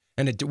again,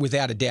 and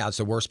without a doubt, it's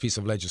the worst piece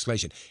of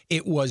legislation.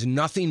 It was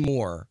nothing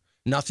more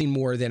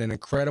than an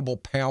incredible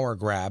power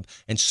grab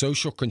and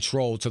social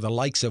control to the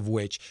likes of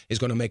which is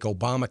going to make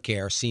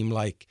Obamacare seem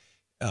like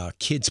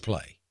kids'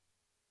 play.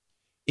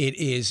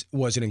 It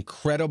was an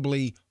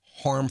incredibly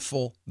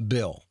harmful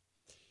bill.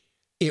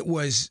 It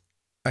was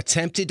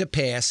attempted to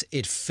pass.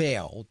 It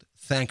failed,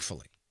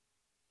 thankfully.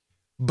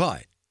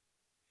 But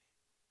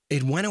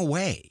it went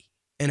away,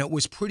 and it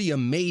was pretty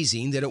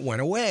amazing that it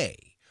went away.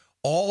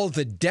 All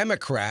the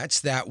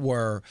Democrats that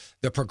were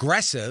the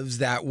progressives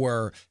that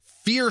were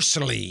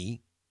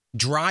fiercely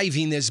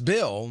driving this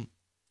bill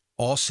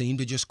all seemed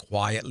to just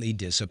quietly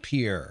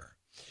disappear.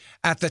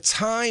 At the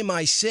time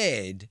I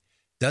said,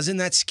 doesn't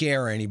that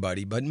scare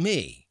anybody but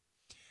me?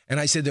 And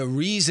I said the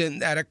reason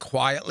that it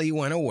quietly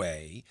went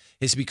away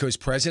is because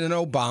President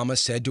Obama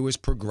said to his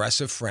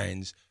progressive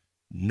friends,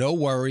 no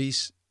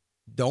worries,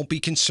 don't be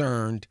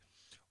concerned.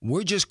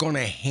 We're just going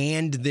to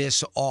hand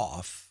this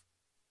off,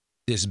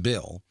 this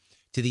bill,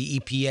 to the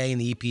EPA,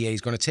 and the EPA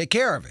is going to take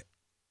care of it.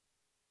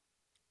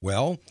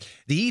 Well,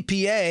 the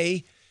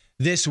EPA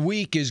this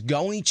week is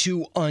going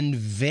to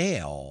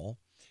unveil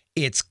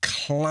its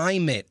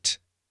climate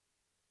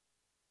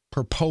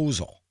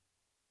proposal.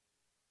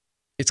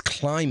 Its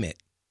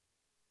climate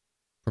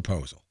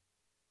proposal.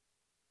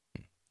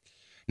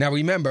 Now,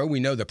 remember, we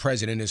know the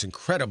president is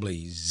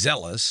incredibly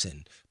zealous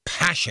and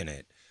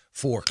passionate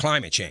for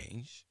climate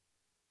change.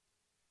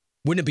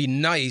 Wouldn't it be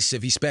nice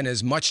if he spent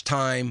as much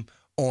time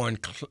on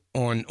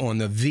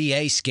the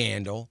VA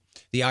scandal,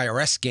 the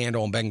IRS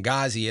scandal in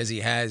Benghazi, as he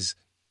has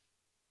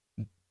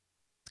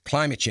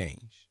climate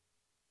change?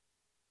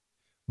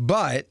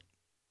 But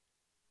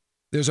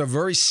there's a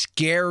very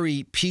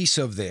scary piece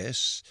of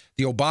this.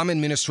 The Obama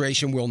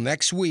administration will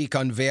next week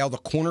unveil the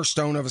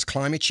cornerstone of its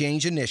climate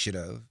change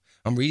initiative.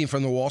 I'm reading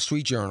from the Wall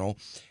Street Journal,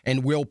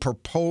 and will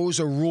propose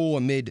a rule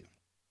amid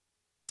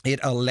it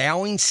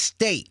allowing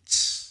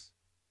states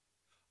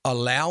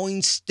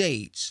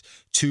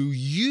to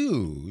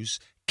use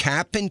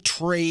cap and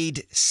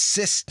trade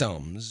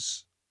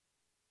systems,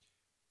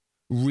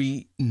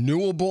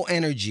 renewable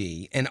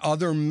energy, and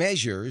other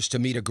measures to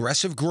meet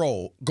aggressive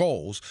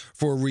goals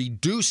for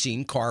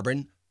reducing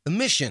carbon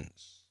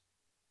emissions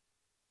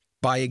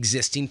by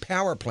existing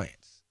power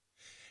plants.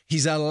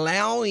 He's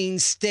allowing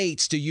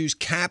states to use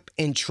cap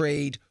and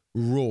trade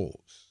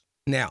rules.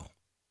 Now,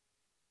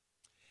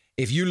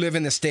 if you live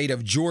in the state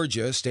of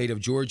Georgia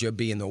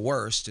being the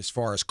worst as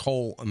far as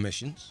coal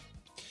emissions,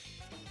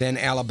 then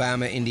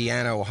Alabama,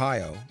 Indiana,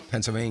 Ohio,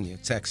 Pennsylvania,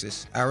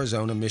 Texas,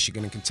 Arizona,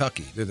 Michigan, and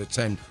Kentucky. They're the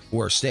 10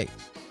 worst states.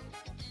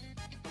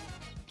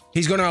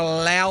 He's going to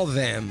allow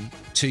them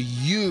to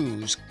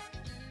use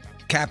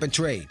cap and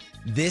trade.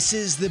 This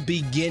is the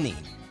beginning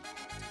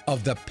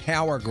of the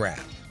power grab.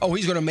 Oh,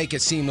 he's going to make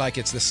it seem like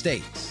it's the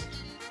states.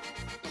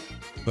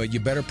 But you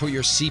better put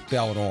your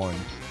seatbelt on,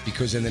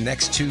 because in the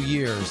next 2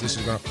 years, this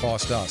is going to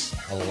cost us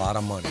a lot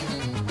of money.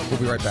 We'll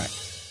be right back.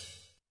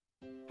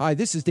 Hi,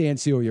 this is Dan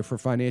Celia for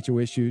Financial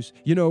Issues.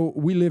 You know,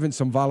 we live in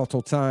some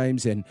volatile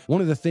times, and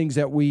one of the things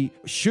that we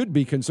should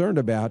be concerned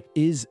about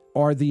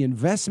are the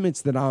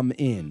investments that I'm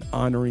in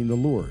honoring the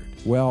Lord.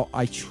 Well,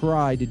 I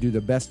try to do the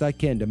best I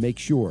can to make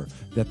sure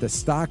that the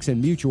stocks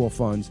and mutual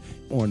funds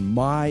on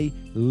my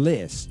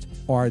list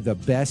are the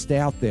best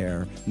out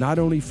there, not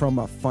only from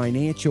a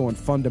financial and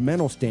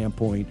fundamental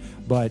standpoint,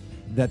 but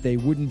that they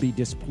wouldn't be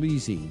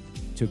displeasing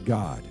to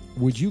God.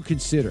 Would you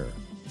consider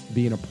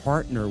being a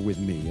partner with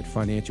me at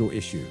Financial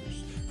Issues?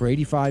 For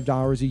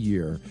 $85 a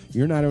year,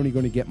 you're not only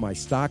going to get my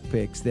stock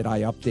picks that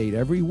I update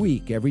every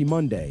week, every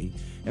Monday,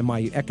 and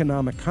my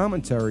economic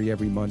commentary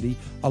every Monday,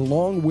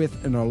 along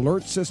with an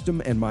alert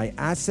system and my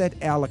asset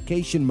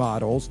allocation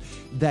models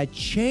that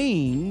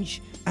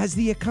change as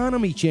the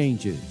economy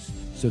changes,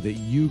 so that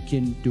you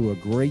can do a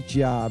great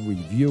job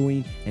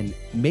reviewing and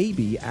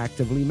maybe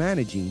actively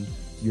managing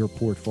your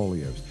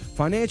portfolios.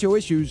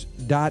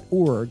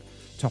 FinancialIssues.org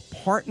to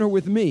partner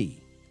with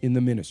me in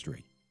the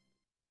ministry.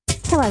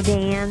 Hello,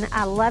 Dan.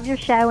 I love your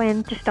show,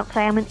 and just don't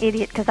say I'm an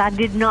idiot, because I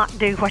did not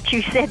do what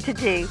you said to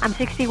do. I'm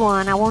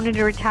 61. I wanted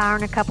to retire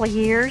in a couple of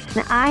years.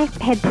 Now, I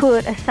had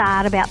put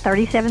aside about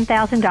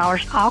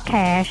 $37,000, all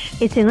cash.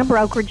 It's in a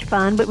brokerage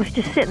fund, but it was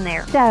just sitting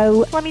there.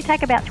 So let me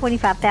take about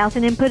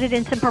 $25,000 and put it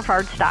in some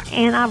preferred stock,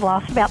 and I've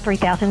lost about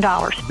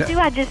 $3,000. Do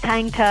I just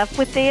hang tough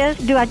with this?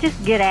 Do I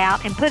just get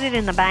out and put it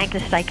in the bank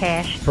and stay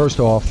cash?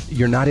 First off,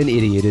 you're not an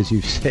idiot, as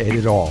you've said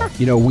at all.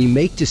 You know, we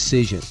make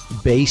decisions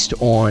based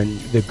on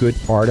the good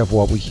part of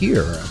what we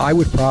hear. I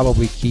would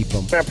probably keep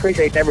them. I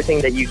appreciate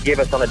everything that you give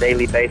us on a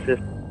daily basis.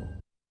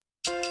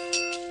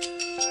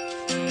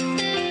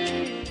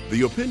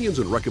 The opinions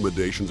and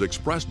recommendations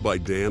expressed by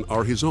Dan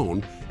are his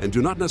own and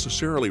do not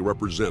necessarily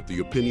represent the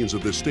opinions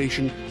of this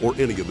station or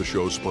any of the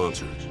show's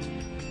sponsors.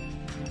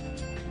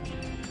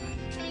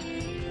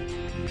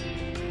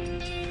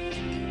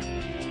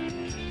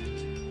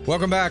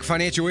 Welcome back.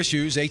 Financial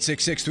Issues,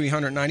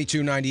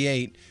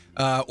 866-300-9298.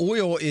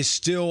 Oil is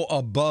still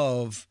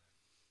above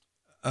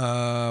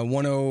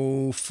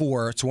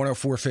 104. It's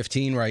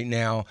 104.15 right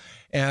now.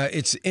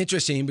 It's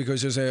interesting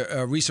because there's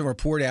a recent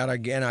report out,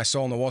 again, I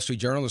saw in the Wall Street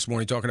Journal this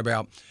morning talking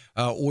about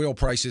gasoline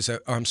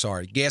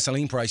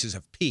prices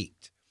have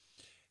peaked.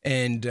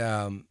 And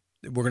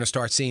we're going to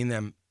start seeing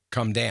them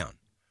come down.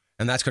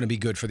 And that's going to be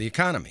good for the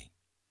economy.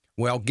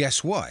 Well,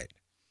 guess what?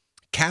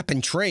 Cap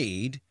and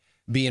trade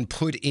being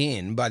put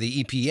in by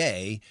the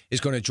EPA is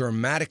going to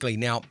dramatically.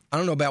 Now, I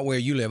don't know about where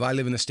you live. I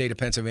live in the state of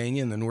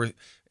Pennsylvania, in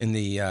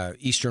the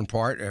eastern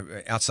part,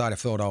 outside of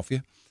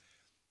Philadelphia.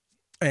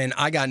 And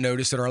I got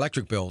notice that our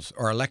electric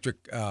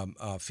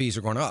fees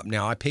are going up.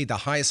 Now, I paid the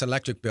highest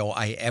electric bill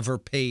I ever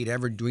paid,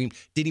 ever dreamed.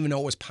 Didn't even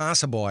know it was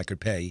possible I could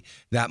pay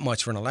that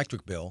much for an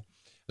electric bill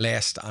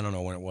last, I don't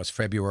know when it was,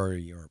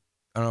 February, or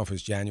I don't know if it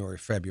was January,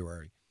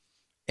 February.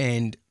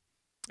 And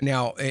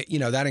now,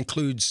 that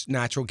includes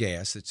natural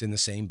gas that's in the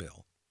same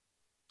bill.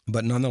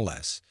 But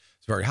nonetheless,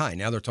 it's very high.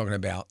 Now they're talking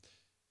about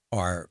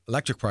our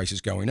electric prices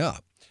going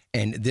up.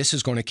 And this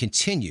is going to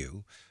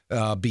continue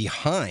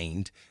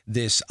behind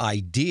this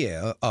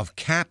idea of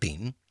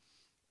capping,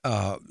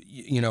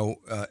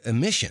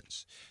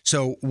 emissions.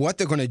 So what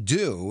they're going to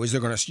do is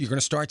you're going to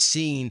start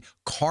seeing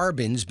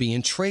carbons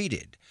being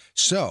traded.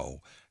 So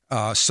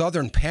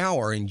Southern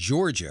Power in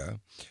Georgia,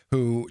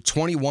 who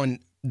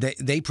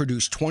they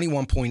produce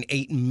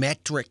 21.8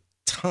 metric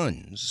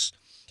tons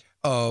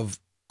of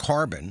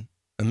carbon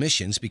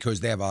emissions because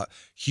they have a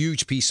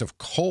huge piece of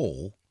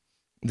coal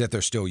that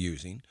they're still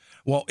using.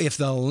 Well, if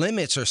the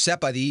limits are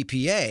set by the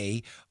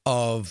EPA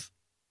of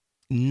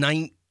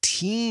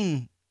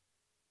 19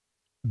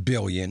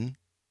 billion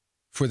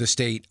for the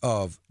state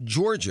of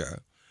Georgia,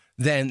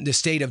 then the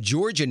state of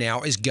Georgia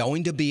now is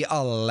going to be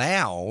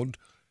allowed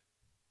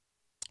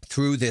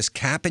through this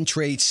cap and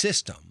trade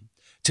system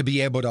to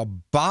be able to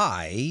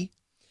buy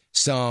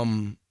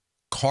some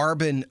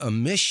carbon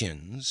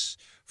emissions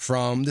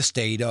from the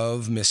state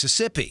of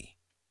Mississippi,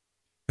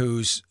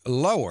 who's a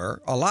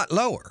lot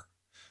lower.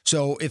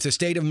 So if the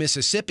state of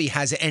Mississippi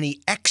has any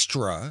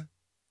extra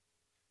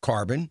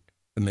carbon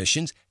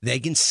emissions, they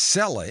can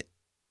sell it.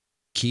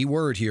 Key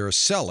word here is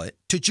sell it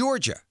to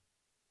Georgia.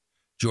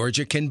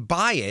 Georgia can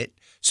buy it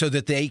so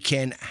that they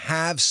can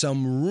have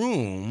some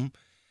room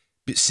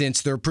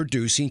since they're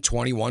producing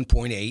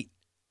 21.8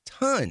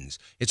 tons.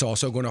 It's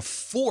also going to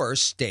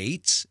force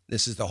states,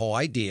 this is the whole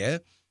idea.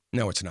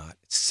 No, it's not.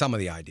 It's some of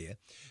the idea.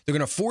 They're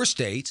going to force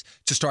states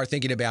to start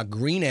thinking about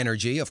green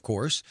energy, of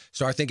course,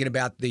 start thinking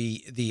about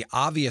the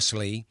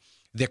obviously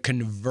the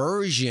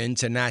conversion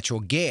to natural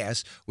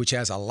gas, which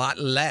has a lot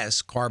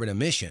less carbon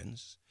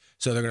emissions.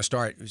 So they're going to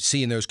start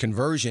seeing those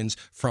conversions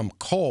from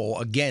coal.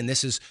 Again,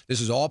 this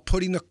is all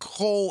putting the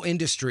coal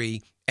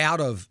industry out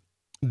of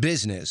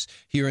business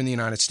here in the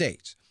United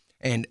States.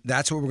 And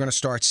that's what we're going to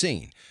start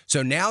seeing.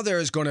 So now there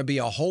is going to be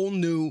a whole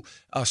new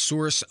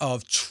source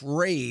of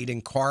trade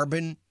in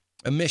carbon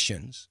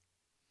emissions.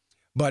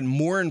 But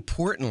more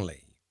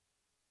importantly,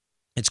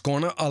 it's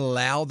going to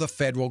allow the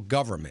federal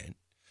government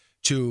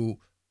to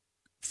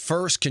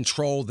first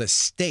control the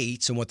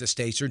states and what the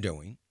states are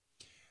doing.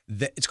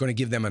 It's going to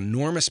give them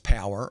enormous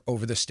power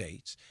over the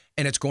states,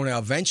 and it's going to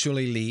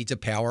eventually lead to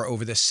power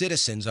over the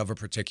citizens of a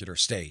particular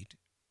state,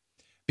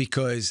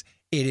 because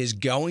it is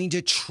going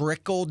to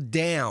trickle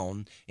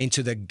down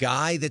into the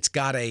guy that's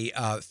got a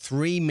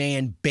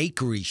three-man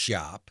bakery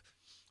shop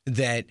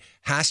that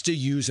has to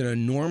use an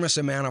enormous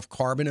amount of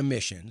carbon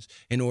emissions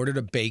in order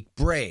to bake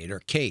bread or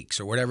cakes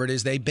or whatever it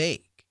is they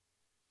bake.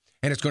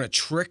 And it's going to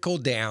trickle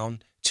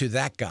down to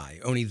that guy.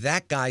 Only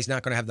that guy's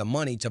not going to have the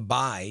money to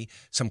buy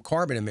some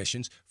carbon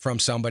emissions from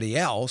somebody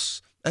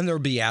else, and they'll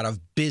be out of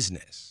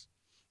business.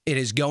 It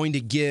is going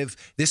to give,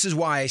 this is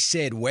why I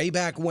said way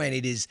back when,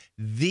 it is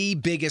the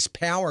biggest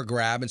power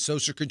grab in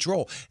social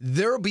control.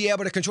 They'll be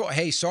able to control,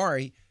 hey,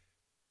 sorry,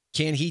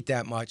 can't heat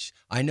that much.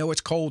 I know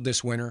it's cold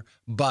this winter,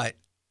 but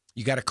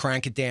you got to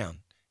crank it down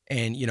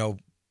and,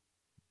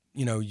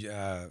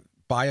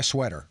 buy a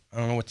sweater. I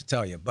don't know what to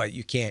tell you, but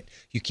you can't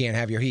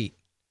have your heat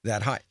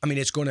that high. I mean,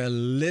 it's going to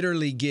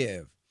literally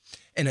give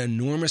an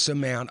enormous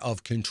amount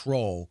of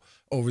control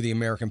over the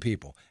American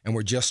people. And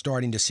we're just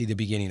starting to see the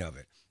beginning of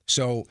it.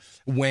 So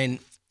when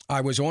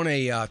I was on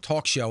a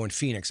talk show in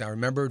Phoenix, I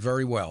remember it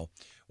very well,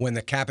 when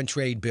the cap and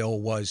trade bill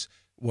was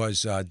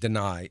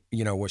denied,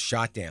 was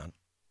shot down.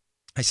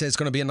 I said it's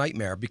going to be a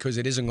nightmare because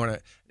it isn't going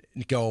to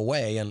go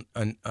away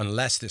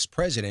unless this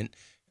president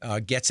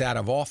gets out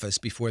of office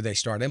before they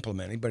start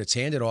implementing, but it's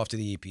handed off to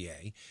the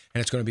EPA,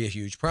 and it's going to be a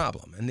huge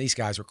problem. And these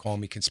guys were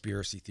calling me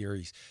conspiracy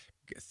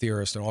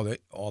theorist and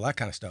all that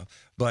kind of stuff.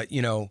 But,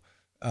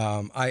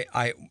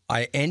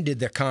 I ended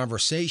the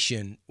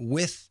conversation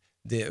with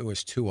it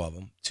was two of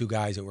them, two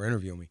guys that were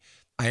interviewing me.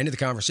 I ended the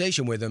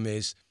conversation with them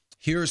is,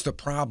 here's the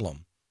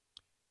problem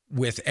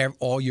with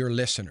all your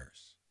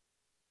listeners.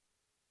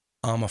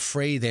 I'm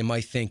afraid they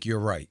might think you're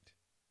right.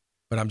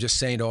 But I'm just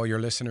saying to all your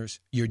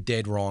listeners, you're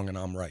dead wrong and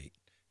I'm right.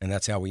 And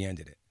that's how we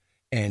ended it.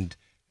 And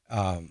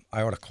I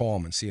ought to call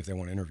them and see if they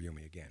want to interview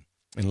me again.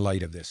 in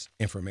light of this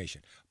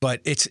information.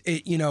 But it's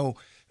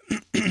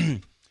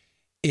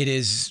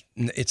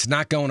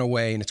not going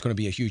away, and it's going to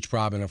be a huge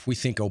problem. If we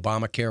think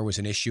Obamacare was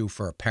an issue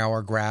for a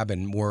power grab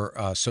and more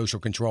social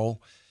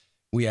control,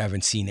 we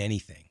haven't seen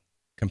anything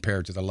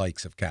compared to the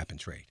likes of cap and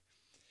trade.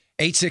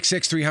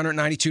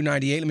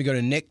 866-300-9298. Let me go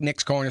to Nick.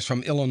 Nick's calling us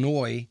from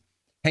Illinois.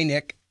 Hey,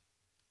 Nick.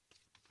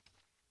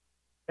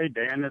 Hey,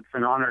 Dan. It's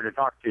an honor to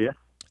talk to you.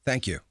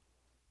 Thank you.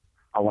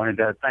 I wanted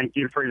to thank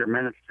you for your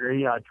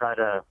ministry. I try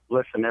to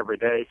listen every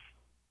day.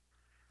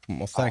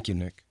 Well, thank you,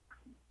 Nick.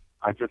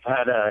 I just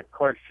had a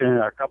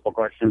couple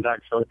questions,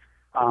 actually.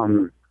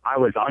 I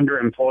was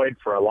underemployed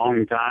for a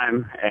long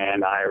time,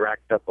 and I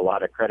racked up a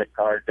lot of credit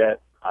card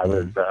debt. I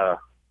was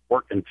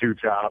working 2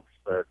 jobs,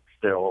 but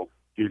still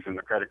using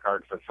the credit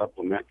card to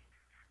supplement.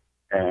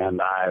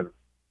 And I've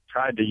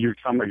tried to use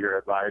some of your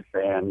advice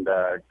and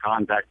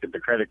contacted the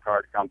credit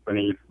card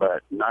companies,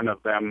 but none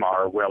of them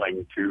are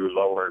willing to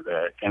lower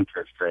the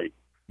interest rate.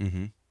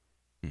 Mm-hmm.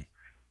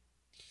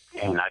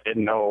 And I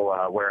didn't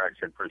know where I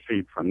should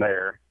proceed from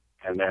there.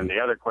 And then the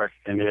other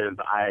question is,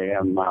 I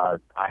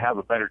have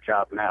a better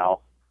job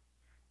now,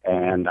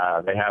 and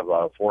they have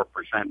a 4%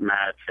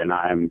 match, and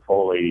I'm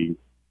fully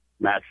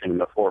matching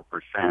the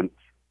 4%.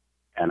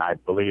 And I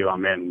believe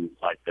I'm in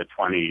like the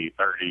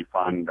 2030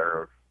 fund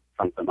or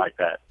something like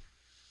that.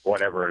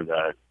 Whatever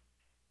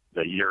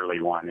the yearly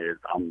one is,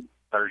 I'm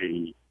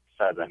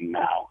 37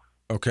 now.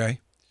 Okay.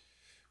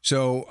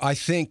 So I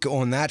think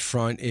on that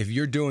front, if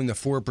you're doing the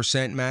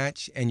 4%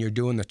 match and you're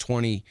doing the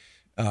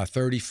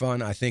 2030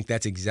 fund, I think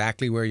that's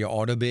exactly where you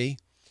ought to be.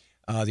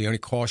 The only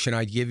caution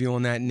I'd give you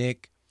on that,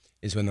 Nick,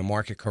 is when the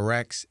market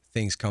corrects,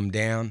 things come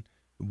down.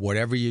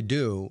 Whatever you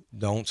do,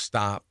 don't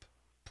stop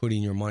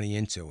putting your money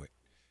into it.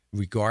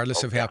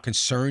 Regardless of how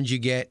concerned you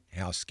get,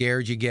 how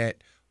scared you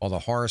get, all the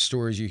horror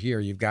stories you hear,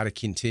 you've got to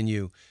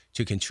continue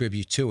to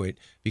contribute to it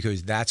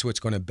because that's what's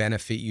going to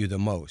benefit you the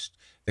most.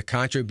 The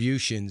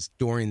contributions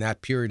during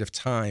that period of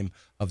time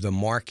of the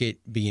market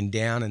being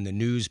down and the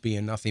news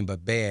being nothing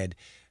but bad,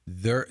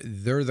 they're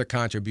the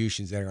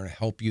contributions that are going to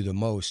help you the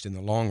most in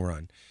the long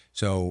run.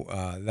 So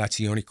that's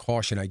the only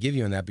caution I give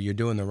you on that, but you're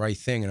doing the right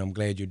thing, and I'm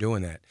glad you're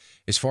doing that.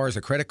 As far as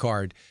the credit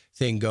card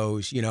thing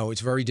goes,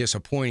 it's very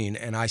disappointing,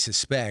 and I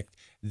suspect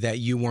that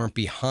you weren't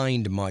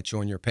behind much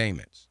on your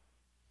payments.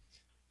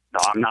 No,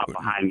 I'm not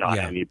behind on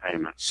any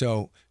payments.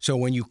 So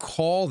when you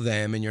call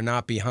them and you're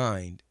not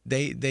behind,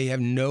 they have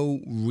no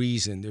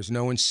reason. There's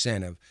no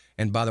incentive.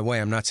 And by the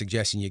way, I'm not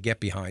suggesting you get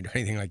behind or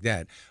anything like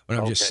that. But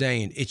I'm just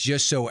saying it's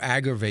just so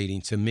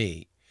aggravating to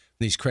me,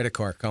 these credit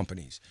card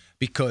companies,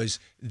 because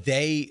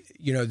they're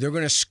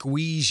going to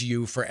squeeze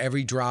you for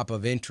every drop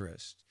of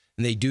interest.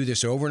 And they do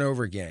this over and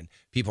over again.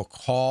 People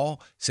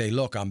call, say,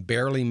 look, I'm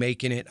barely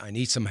making it. I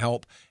need some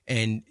help.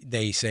 And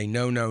they say,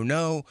 no, no,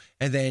 no.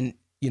 And then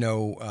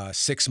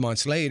 6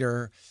 months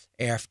later,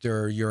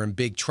 after you're in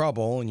big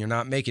trouble and you're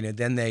not making it,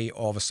 then they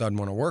all of a sudden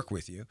want to work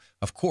with you,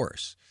 of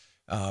course,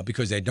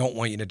 because they don't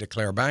want you to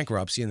declare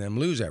bankruptcy and then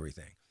lose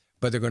everything.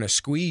 But they're going to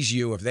squeeze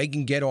you. If they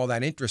can get all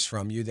that interest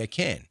from you, they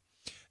can.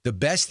 The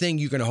best thing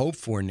you can hope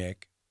for,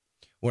 Nick,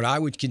 what I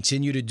would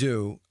continue to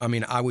do,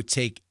 I would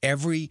take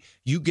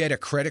you get a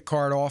credit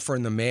card offer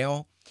in the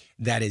mail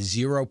that is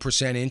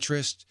 0%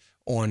 interest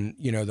on,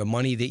 the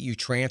money that you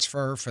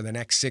transfer for the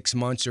next 6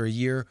 months or a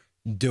year,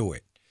 do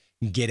it.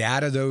 Get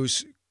out of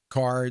those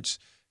cards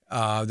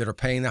that are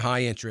paying the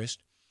high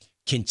interest.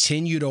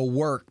 Continue to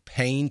work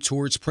paying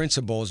towards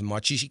principal as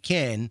much as you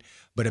can,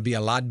 but it'd be a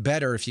lot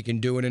better if you can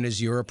do it in a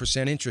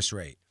 0% interest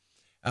rate.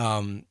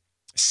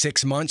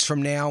 6 months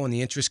from now, when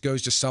the interest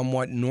goes to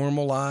somewhat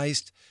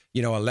normalized,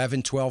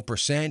 11,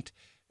 12%,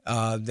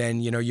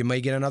 then, you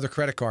may get another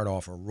credit card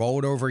offer. Roll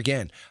it over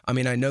again. I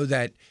know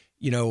that,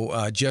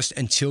 just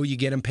until you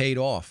get them paid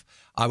off,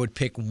 I would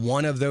pick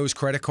one of those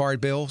credit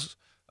card bills,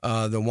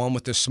 the one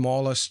with the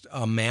smallest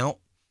amount,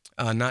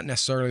 not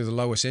necessarily the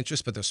lowest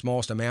interest, but the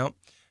smallest amount,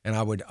 and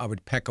I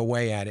would peck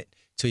away at it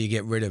till you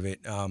get rid of it.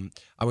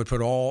 I would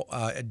put all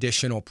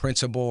additional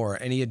principal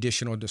or any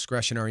additional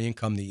discretionary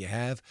income that you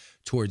have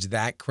towards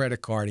that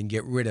credit card and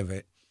get rid of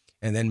it,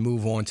 and then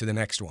move on to the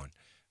next one.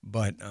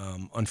 But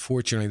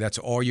unfortunately, that's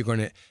all you're going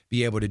to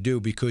be able to do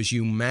because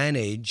you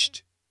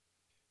managed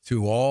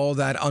through all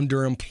that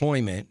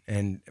underemployment.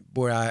 And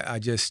boy, I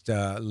just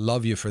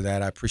love you for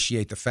that. I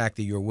appreciate the fact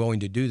that you're willing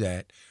to do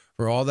that.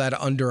 For all that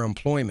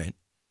underemployment,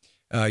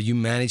 you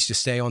managed to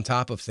stay on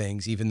top of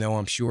things, even though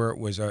I'm sure it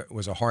was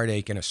a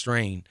heartache and a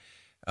strain.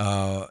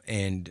 So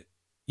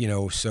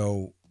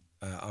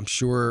I'm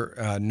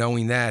sure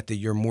knowing that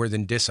you're more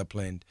than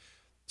disciplined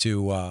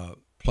to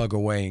plug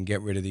away and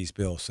get rid of these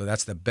bills. So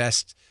that's the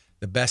best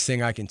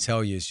thing I can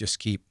tell you is just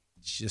keep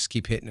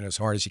hitting it as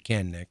hard as you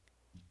can, Nick.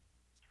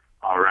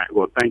 All right.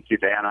 Well, thank you,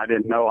 Dan. I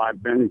didn't know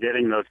I've been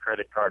getting those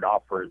credit card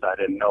offers. I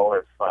didn't know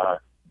if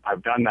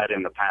I've done that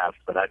in the past,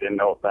 but I didn't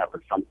know if that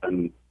was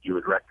something you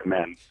would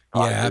recommend.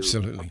 Yeah,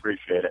 absolutely.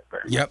 Appreciate it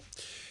very much. Yep.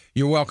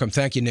 You're welcome.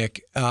 Thank you,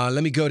 Nick.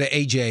 Let me go to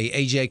AJ.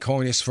 AJ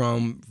calling us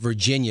from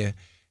Virginia.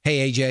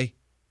 Hey, AJ.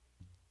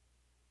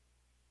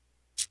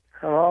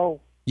 Hello.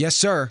 Yes,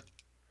 sir.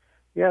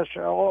 Yes,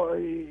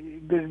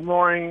 good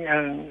morning,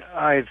 and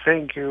I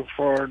thank you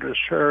for the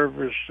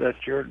service that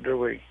you're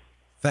doing.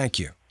 Thank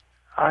you.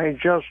 I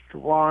just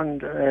want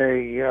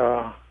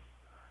to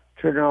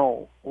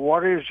know,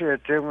 what is your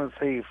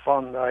Timothy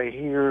Fund? I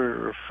hear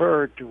you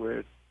refer to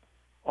it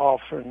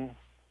often,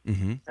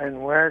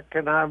 and where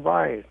can I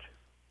buy it?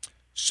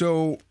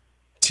 So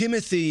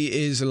Timothy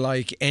is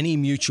like any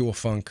mutual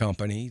fund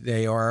company.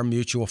 They are a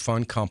mutual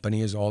fund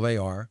company is all they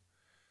are.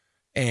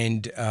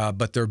 And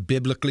but they're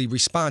biblically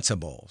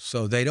responsible.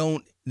 So they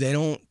don't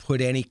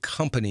put any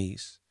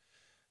companies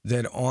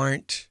that are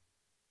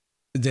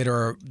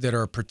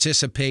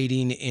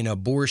participating in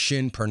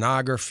abortion,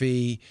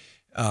 pornography,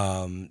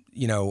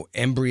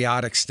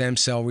 embryonic stem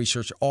cell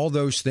research, all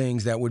those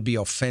things that would be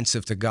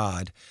offensive to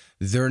God.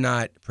 They're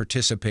not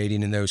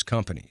participating in those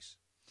companies.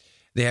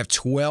 They have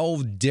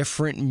 12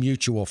 different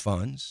mutual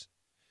funds,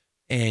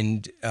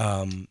 and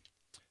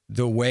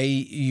the way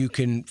you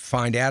can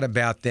find out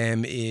about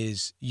them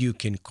is you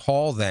can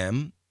call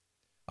them.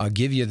 I'll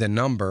give you the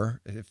number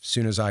as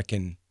soon as I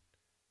can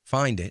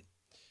find it.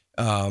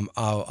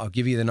 I'll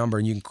give you the number,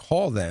 and you can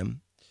call them,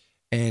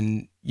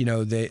 and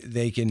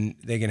they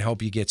can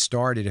help you get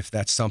started if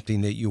that's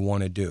something that you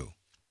want to do.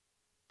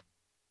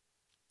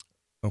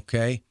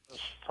 Okay. The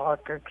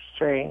stock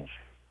exchange.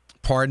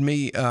 Pardon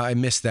me, I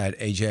missed that,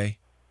 AJ.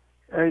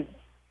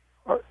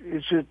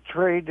 Is it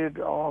traded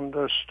on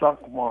the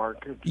stock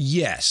market?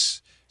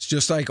 Yes, it's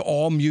just like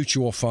all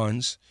mutual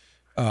funds.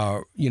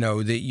 That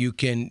you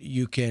can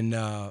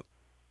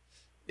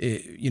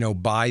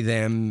buy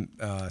them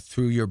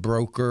through your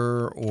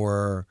broker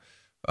or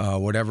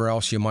whatever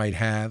else you might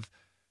have.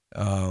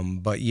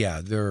 But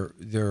yeah, they're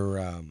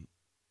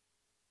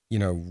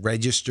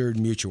registered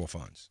mutual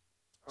funds.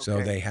 Okay.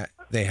 So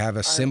they have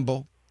a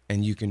symbol,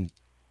 and you can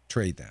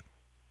trade them.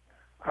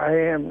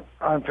 I'm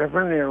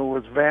familiar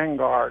with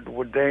Vanguard.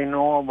 Would they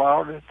know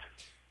about it?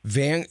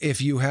 If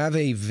you have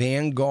a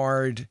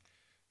Vanguard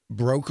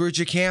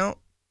brokerage account,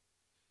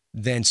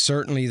 then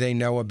certainly they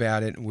know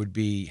about it and would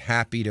be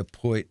happy to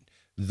put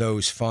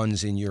those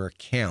funds in your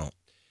account.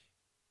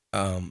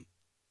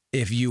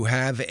 If you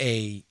have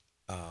a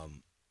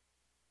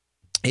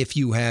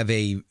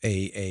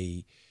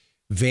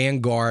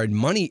Vanguard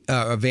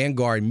a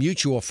Vanguard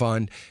mutual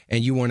fund,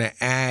 and you want to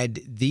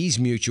add these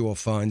mutual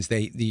funds,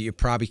 you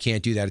probably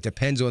can't do that. It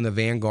depends on the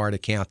Vanguard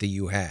account that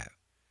you have.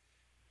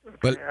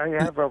 But I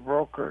have a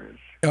brokerage.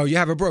 Oh, you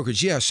have a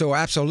brokerage, yeah. So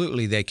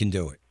absolutely, they can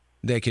do it.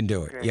 They can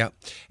do it. Okay. Yep.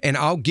 And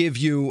I'll give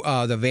you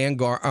the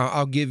Vanguard.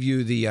 I'll give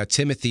you the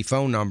Timothy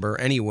phone number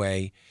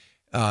anyway.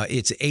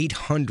 It's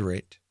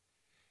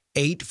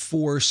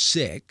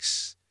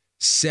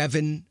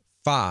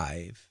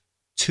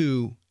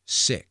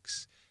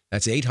 800-846-7526.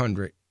 That's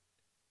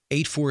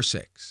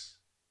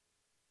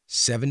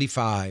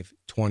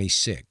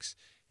 800-846-7526.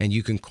 And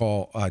you can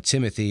call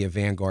Timothy if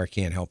Vanguard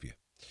can't help you.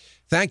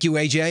 Thank you,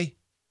 AJ.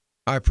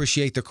 I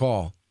appreciate the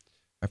call.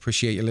 I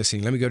appreciate you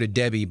listening. Let me go to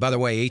Debbie. By the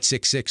way,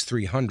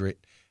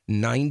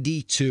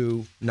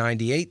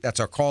 866-300-9298. That's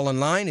our call-in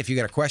line. If you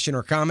got a question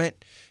or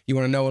comment, you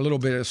want to know a little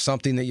bit of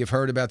something that you've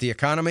heard about the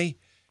economy,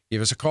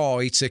 give us a call,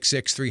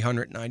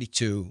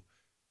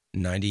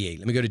 866-300-9298.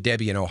 Let me go to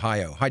Debbie in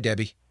Ohio. Hi,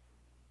 Debbie.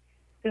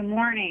 Good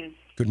morning.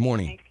 Good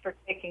morning. Thanks for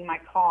taking my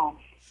call.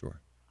 Sure.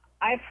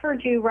 I've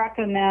heard you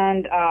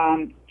recommend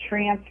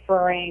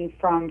transferring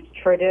from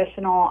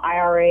traditional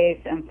IRAs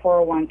and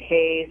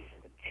 401ks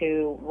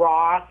to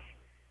Roth.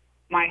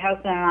 My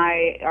husband and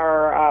I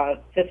are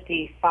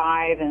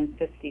 55 and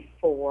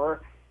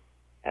 54,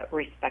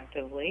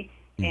 respectively,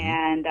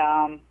 and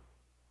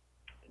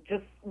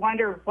just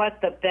wonder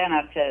what the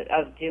benefit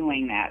of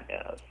doing that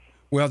is.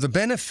 Well, the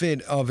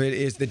benefit of it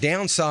is, the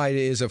downside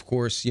is, of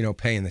course,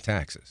 paying the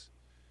taxes.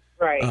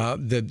 Right.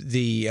 And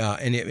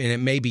it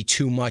may be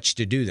too much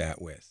to do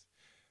that with.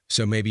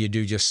 So maybe you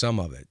do just some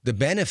of it. The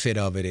benefit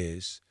of it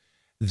is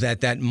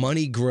that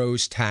money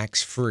grows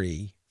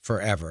tax-free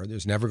forever.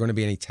 There's never going to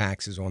be any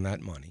taxes on that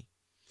money.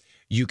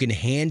 You can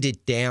hand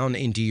it down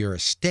into your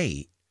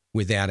estate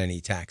without any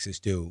taxes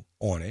due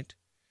on it.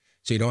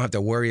 So you don't have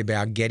to worry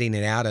about getting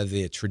it out of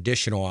the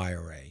traditional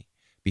IRA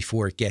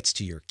before it gets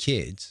to your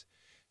kids.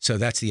 So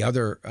that's the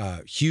other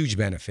huge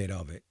benefit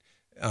of it.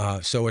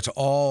 So it's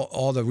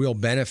all the real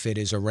benefit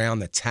is around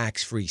the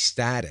tax-free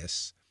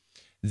status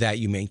that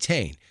you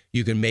maintain.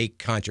 You can make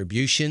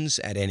contributions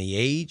at any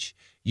age.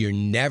 You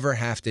never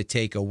have to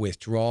take a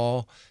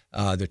withdrawal.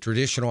 The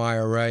traditional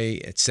IRA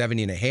at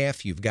 70 and a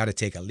half, you've got to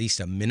take at least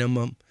a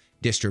minimum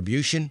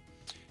distribution.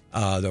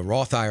 The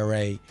Roth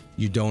IRA,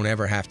 you don't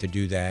ever have to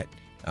do that.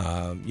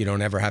 You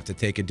don't ever have to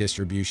take a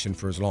distribution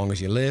for as long as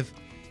you live.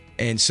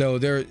 And so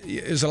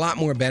there's a lot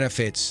more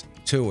benefits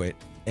to it.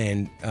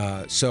 And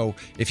so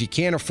if you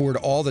can't afford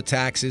all the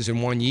taxes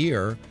in 1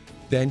 year,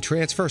 then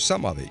transfer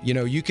some of it.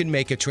 You can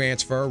make a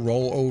transfer,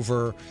 roll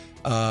over,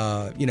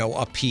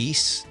 a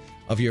piece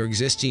of your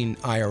existing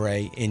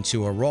IRA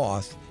into a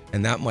Roth,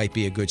 and that might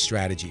be a good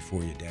strategy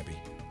for you, Debbie.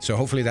 So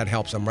hopefully that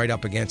helps. I'm right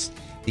up against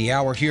the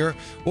hour here.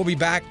 We'll be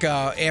back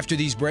after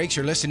these breaks.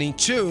 You're listening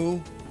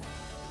to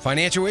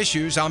Financial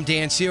Issues. I'm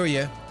Dan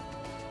Celia.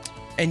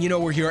 And you know,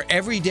 we're here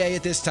every day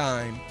at this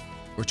time.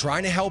 We're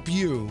trying to help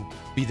you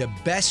be the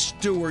best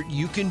steward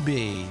you can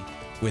be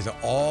with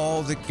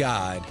all that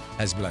God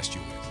has blessed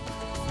you with.